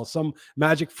spell, some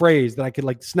magic phrase that I could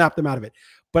like snap them out of it,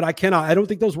 but I cannot. I don't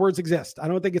think those words exist. I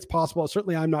don't think it's possible.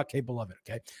 Certainly I'm not capable of it.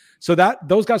 Okay. So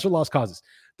those guys are lost causes.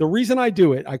 The reason I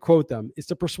do it, I quote them, is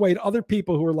to persuade other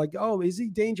people who are like, oh, is he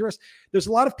dangerous? There's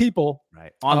a lot of people,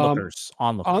 right? Onlookers,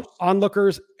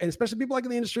 and especially people like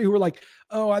in the industry who are like,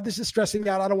 oh, this is stressing me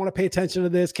out. I don't want to pay attention to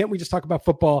this. Can't we just talk about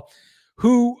football?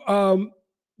 Who,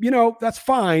 that's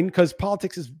fine, because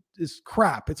politics is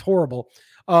crap. It's horrible.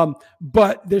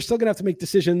 But they're still gonna have to make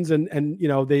decisions, and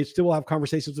they still will have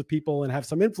conversations with people and have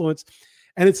some influence.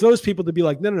 And it's those people to be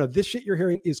like, no, this shit you're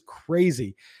hearing is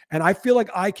crazy. And I feel like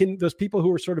those people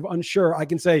who are sort of unsure, I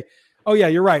can say, oh yeah,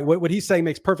 you're right. What he's saying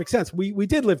makes perfect sense. We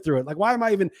did live through it. Like, why am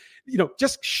I even,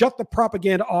 just shut the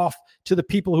propaganda off to the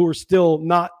people who are still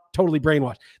not totally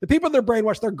brainwashed. The people that are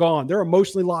brainwashed, they're gone. They're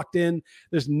emotionally locked in.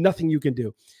 There's nothing you can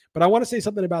do. But I want to say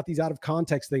something about these out of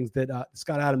context things that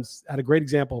Scott Adams had a great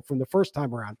example from the first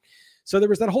time around. So there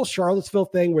was that whole Charlottesville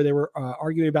thing where they were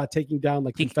arguing about taking down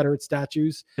like Confederate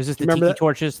statues. Is this the Tiki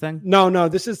Torches thing? No.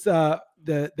 This is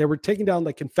they were taking down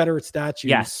like Confederate statues.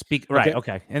 Yes, right.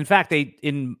 Okay. In fact,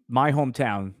 in my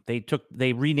hometown,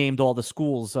 they renamed all the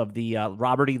schools of the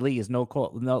Robert E. Lee is no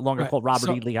longer called Robert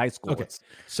E. Lee High School.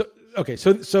 Okay.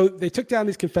 So they took down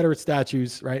these Confederate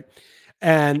statues, right?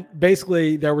 And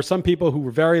basically, there were some people who were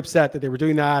very upset that they were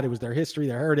doing that. It was their history,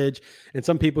 their heritage. And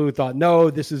some people who thought, no,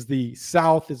 this is the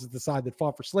South. This is the side that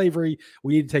fought for slavery.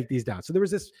 We need to take these down. So there was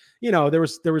this,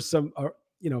 there was some,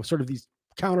 sort of these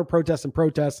counter protests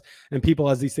and people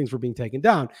as these things were being taken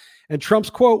down. And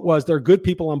Trump's quote was, "There are good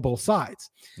people on both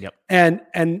sides." Yep. And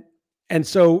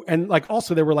like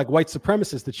also there were like white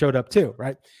supremacists that showed up too,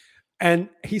 right? And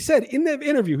he said in the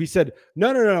interview,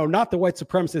 no, not the white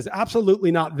supremacists.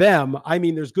 Absolutely not them. I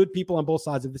mean, there's good people on both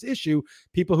sides of this issue,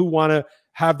 people who want to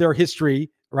have their history,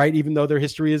 right? Even though their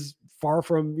history is far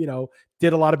from,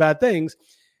 did a lot of bad things.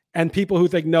 And people who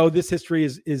think, no, this history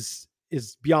is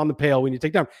beyond the pale when you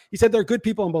take down. He said there are good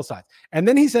people on both sides. And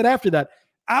then he said after that,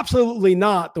 absolutely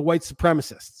not the white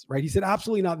supremacists, right? He said,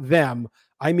 absolutely not them.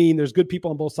 I mean, there's good people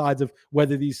on both sides of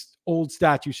whether these old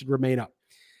statues should remain up.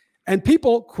 And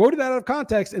people quoted that out of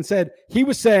context and said he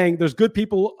was saying there's good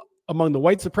people among the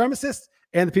white supremacists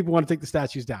and the people who want to take the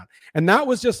statues down. And that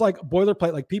was just like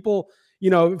boilerplate. Like people,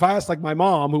 if I asked like my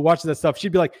mom who watches that stuff,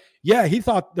 she'd be like, yeah, he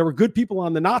thought there were good people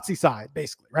on the Nazi side,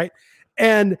 basically, right?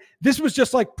 And this was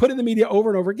just like put in the media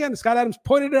over and over again. Scott Adams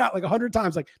pointed it out like 100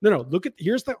 times. Like, no,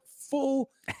 here's the full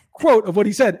quote of what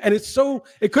he said. And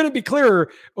it couldn't be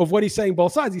clearer of what he's saying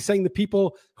both sides. He's saying the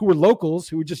people who were locals,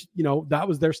 who were just, that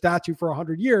was their statue for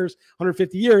 100 years,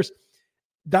 150 years.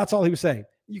 That's all he was saying.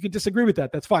 You could disagree with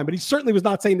that. That's fine. But he certainly was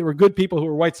not saying there were good people who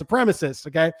were white supremacists.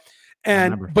 Okay.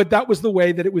 But that was the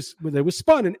way that it was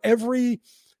spun. And every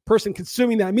person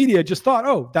consuming that media just thought,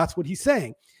 oh, that's what he's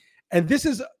saying. And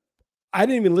I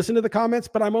didn't even listen to the comments,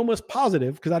 but I'm almost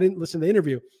positive, because I didn't listen to the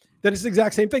interview, that it's the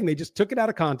exact same thing. They just took it out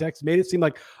of context, made it seem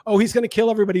like, oh, he's going to kill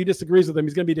everybody who disagrees with him.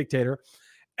 He's going to be a dictator.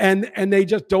 And they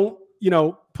just don't,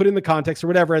 put in the context or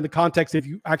whatever. And the context, if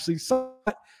you actually saw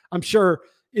it, I'm sure,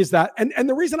 is that. And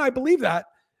the reason I believe that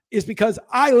is because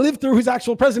I lived through his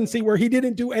actual presidency where he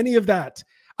didn't do any of that.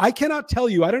 I cannot tell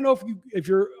you. I don't know if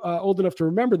you're old enough to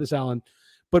remember this, Alan,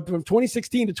 but from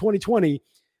 2016 to 2020,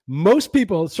 most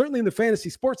people, certainly in the fantasy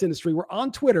sports industry, were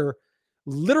on Twitter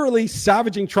literally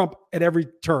savaging Trump at every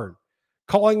turn,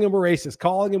 calling him a racist,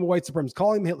 calling him a white supremacist,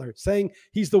 calling him Hitler, saying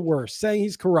he's the worst, saying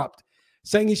he's corrupt,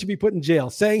 saying he should be put in jail,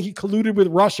 saying he colluded with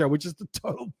Russia, which is the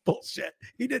total bullshit.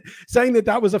 He did, saying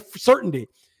that was a certainty.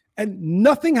 And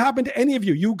nothing happened to any of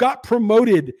you. You got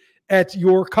promoted at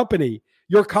your company.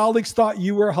 Your colleagues thought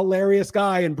you were a hilarious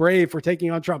guy and brave for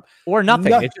taking on Trump. Or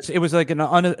nothing. It was like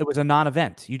it was a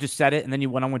non-event. You just said it and then you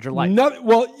went on with your life.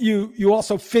 Well, you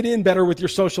also fit in better with your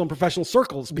social and professional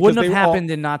circles. Wouldn't have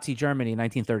happened in Nazi Germany in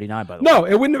 1939, by the way. No,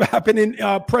 it wouldn't have happened in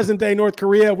present-day North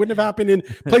Korea. It wouldn't have happened in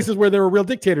places where there were real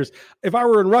dictators. If I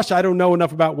were in Russia, I don't know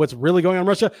enough about what's really going on in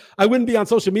Russia. I wouldn't be on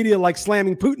social media like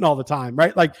slamming Putin all the time,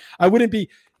 right? Like I wouldn't be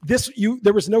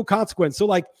there was no consequence. So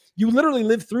like, you literally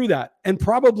lived through that and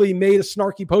probably made a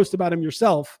snarky post about him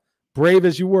yourself, brave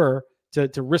as you were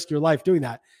to risk your life doing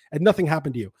that, and nothing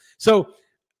happened to you. So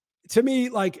to me,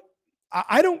 like,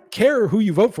 I don't care who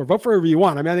you vote for. Vote for whoever you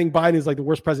want. I mean, I think Biden is like the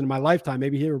worst president of my lifetime,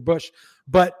 maybe he or Bush,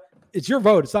 but it's your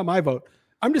vote. It's not my vote.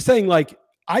 I'm just saying, like,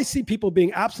 I see people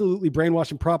being absolutely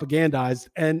brainwashed and propagandized,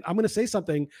 and I'm going to say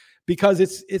something because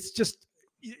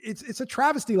it's a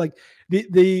travesty. Like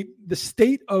the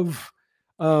state of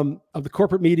the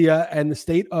corporate media and the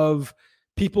state of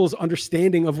people's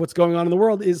understanding of what's going on in the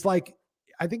world is like,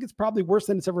 I think it's probably worse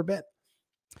than it's ever been.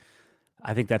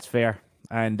 I think that's fair.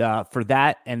 And for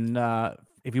that, and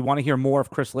if you want to hear more of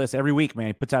Chris Liss every week, man,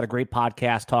 he puts out a great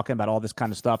podcast talking about all this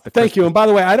kind of stuff. Thank you. And by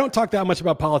the way, I don't talk that much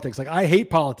about politics. Like, I hate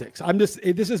politics.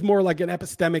 This is more like an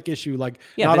epistemic issue, like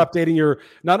not updating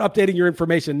your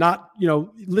information, not,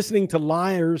 listening to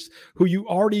liars who you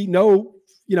already know,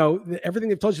 everything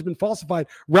they've told you has been falsified,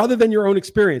 rather than your own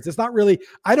experience. It's not really,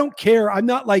 I don't care. I'm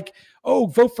not like, oh,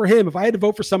 vote for him. If I had to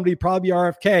vote for somebody, it'd probably be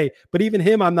RFK, but even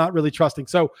him, I'm not really trusting.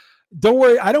 So don't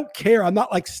worry. I don't care. I'm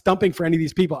not like stumping for any of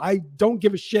these people. I don't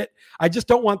give a shit. I just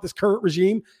don't want this current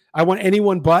regime. I want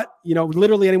anyone but,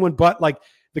 literally anyone but like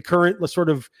the current sort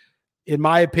of, in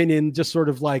my opinion, just sort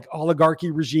of like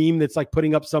oligarchy regime that's like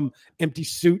putting up some empty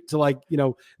suit to like,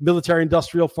 military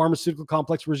industrial pharmaceutical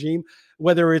complex regime,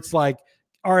 whether it's like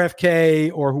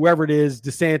RFK or whoever it is,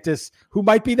 DeSantis, who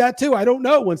might be that too. I don't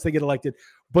know once they get elected,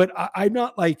 but I'm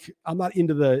not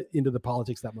into the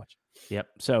politics that much. Yep.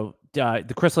 So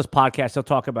the Chris Liss podcast, they'll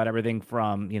talk about everything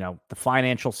from, the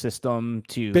financial system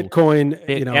to Bitcoin,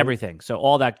 everything. So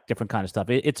all that different kind of stuff.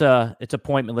 It's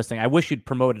appointment listing. I wish you'd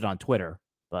promote it on Twitter,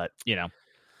 but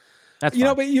that's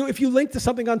fine. But if you link to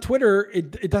something on Twitter,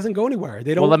 it doesn't go anywhere.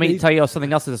 They don't. Well, let me tell you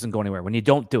something else that doesn't go anywhere when you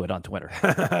don't do it on Twitter.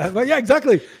 Well, yeah,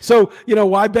 exactly. So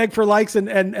why beg for likes and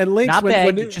links? Not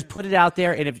beg. Just put it out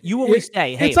there. And if you always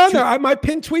say, "Hey," it's on there. My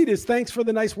pinned tweet is thanks for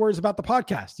the nice words about the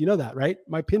podcast. You know that, right?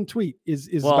 My pinned tweet is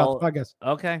about the podcast.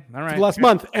 Okay, all right. Last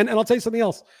month, and I'll tell you something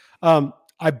else.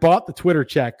 I bought the Twitter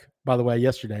check, by the way,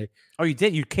 yesterday. Oh, you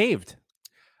did? You caved.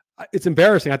 It's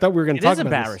embarrassing. I thought we were going to talk about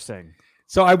embarrassing. This.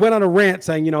 So I went on a rant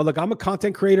saying, look, I'm a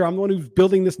content creator. I'm the one who's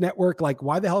building this network. Like,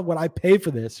 why the hell would I pay for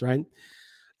this, right?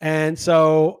 And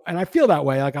I feel that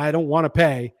way. Like, I don't want to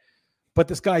pay. But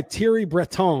this guy, Thierry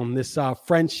Breton, this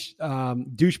French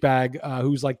douchebag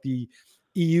who's like the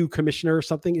EU commissioner or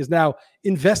something, is now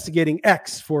investigating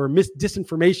X for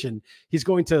disinformation. He's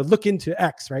going to look into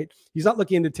X, right? He's not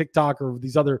looking into TikTok or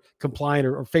these other compliant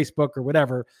or Facebook or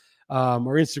whatever,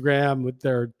 or Instagram with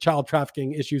their child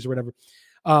trafficking issues or whatever.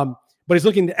 But he's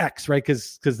looking to X, right?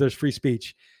 Because there's free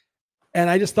speech. And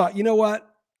I just thought, you know what?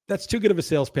 That's too good of a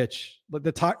sales pitch.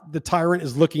 The tyrant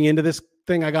is looking into this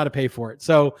thing. I got to pay for it.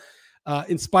 So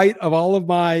in spite of all of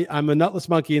I'm a nutless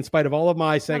monkey, in spite of all of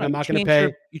my saying I'm not going to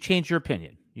pay. You changed your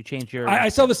opinion. You changed your. I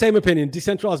still have the same opinion.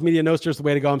 Decentralized media Nostr is the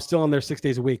way to go. I'm still on there 6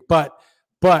 days a week. But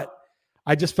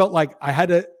I just felt like I had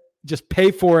to just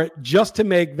pay for it just to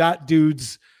make that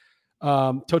dude's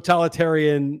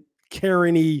totalitarian,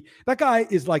 Karen-y. That guy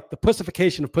is like the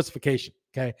pussification of pussification.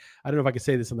 Okay. I don't know if I can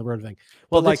say this on the road thing.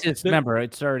 Well, remember,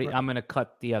 it's already, I'm going to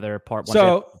cut the other part.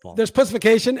 So there's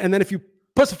pussification. And then if you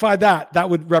pussify that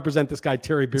would represent this guy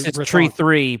Terry. It's tree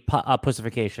 3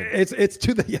 pussification. It's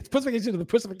to the pussification to the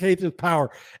pussification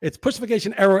power. It's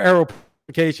pussification arrow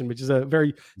pussification, which is a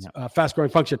very fast growing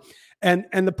function.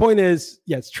 And the point is,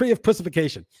 it's tree of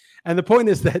pussification. And the point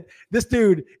is that this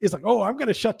dude is like, oh, I'm going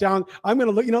to shut down. I'm going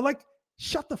to look, like,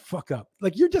 shut the fuck up.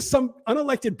 Like, you're just some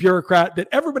unelected bureaucrat that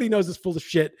everybody knows is full of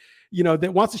shit,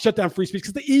 that wants to shut down free speech,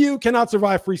 because the EU cannot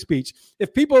survive free speech.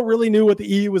 If people really knew what the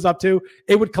EU was up to,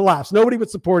 it would collapse. Nobody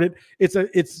would support it.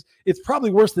 It's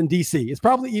probably worse than DC. It's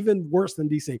probably even worse than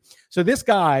DC. So this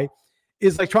guy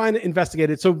is like trying to investigate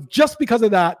it. So just because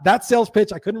of that sales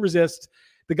pitch, I couldn't resist.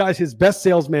 The guy's his best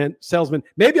salesman.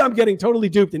 Maybe I'm getting totally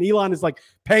duped, and Elon is like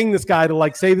paying this guy to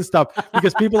like say this stuff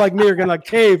because people like me are gonna like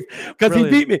cave because he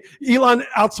beat me. Elon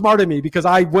outsmarted me because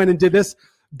I went and did this,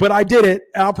 but I did it.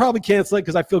 And I'll probably cancel it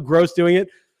because I feel gross doing it.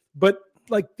 But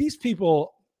like, these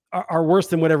people are worse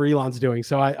than whatever Elon's doing.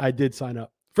 So I did sign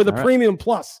up for the premium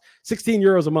plus,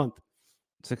 €16 a month.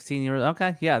 16 euros.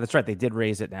 Okay, yeah, that's right. They did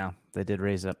raise it now. They did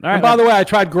raise it. All right. And by the way, I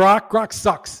tried Grok. Grok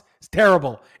sucks. It's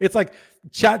terrible. It's like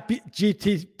Chat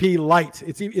GTP light.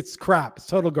 It's crap. It's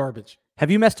total garbage. Have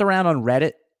you messed around on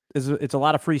Reddit? It's a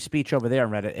lot of free speech over there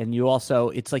on Reddit, and you also,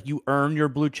 it's like you earn your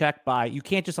blue check by, you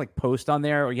can't just like post on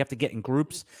there, or you have to get in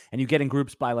groups, and you get in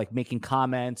groups by like making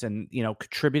comments and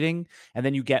contributing, and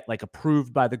then you get like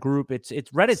approved by the group. It's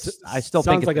Reddit. I still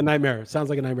think sounds like a nightmare. Sounds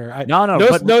like a nightmare. No,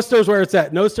 Nostr's where it's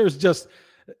at. Nostr's just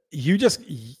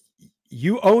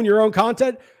you own your own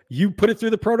content. You put it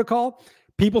through the protocol.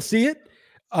 People see it.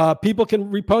 People can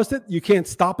repost it. You can't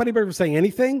stop anybody from saying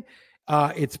anything.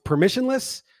 It's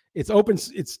permissionless. It's open.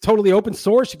 It's totally open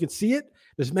source. You can see it.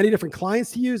 There's many different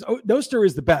clients to use. Nostr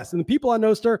is the best. And the people on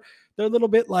Nostr, they're a little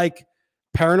bit like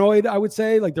paranoid, I would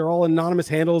say. Like, they're all anonymous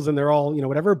handles and they're all,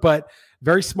 whatever, but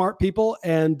very smart people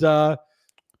and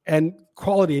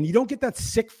quality. And you don't get that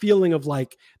sick feeling of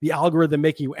like the algorithm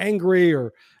making you angry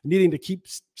or needing to keep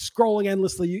scrolling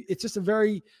endlessly. It's just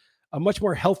a much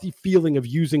more healthy feeling of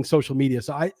using social media.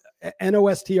 So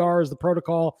NOSTR is the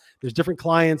protocol. There's different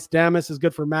clients. Damus is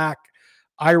good for Mac.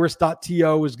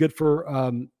 Iris.to is good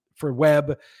for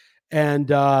web,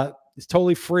 and it's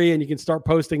totally free, and you can start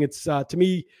posting. It's to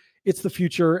me, it's the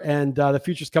future, and the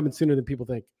future's coming sooner than people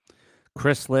think.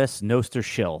 Chris Liss, Nostr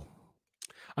shill.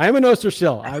 I am a Nostr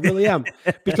shill. I really am,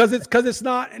 because it's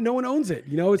not, no one owns it.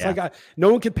 It's like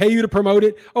no one can pay you to promote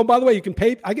it. Oh, by the way, you can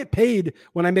pay. I get paid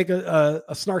when I make a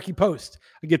snarky post.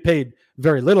 I get paid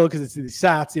very little because it's these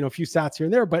sats, a few sats here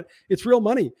and there, but it's real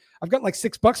money. I've got like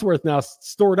 $6 worth now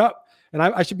stored up. And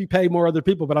I should be paying more other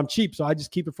people, but I'm cheap, so I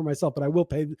just keep it for myself. But I will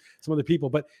pay some other people.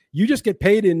 But you just get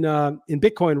paid in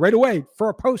Bitcoin right away for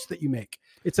a post that you make.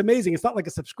 It's amazing. It's not like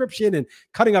a subscription and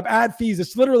cutting up ad fees.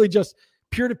 It's literally just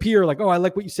peer to peer. Like, oh, I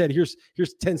like what you said. Here's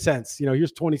 10 cents.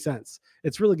 Here's 20 cents.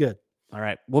 It's really good. All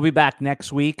right, we'll be back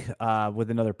next week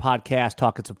with another podcast,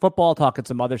 talking some football, talking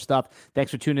some other stuff.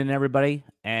 Thanks for tuning in, everybody,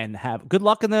 and have good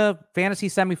luck in the fantasy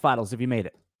semifinals if you made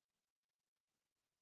it.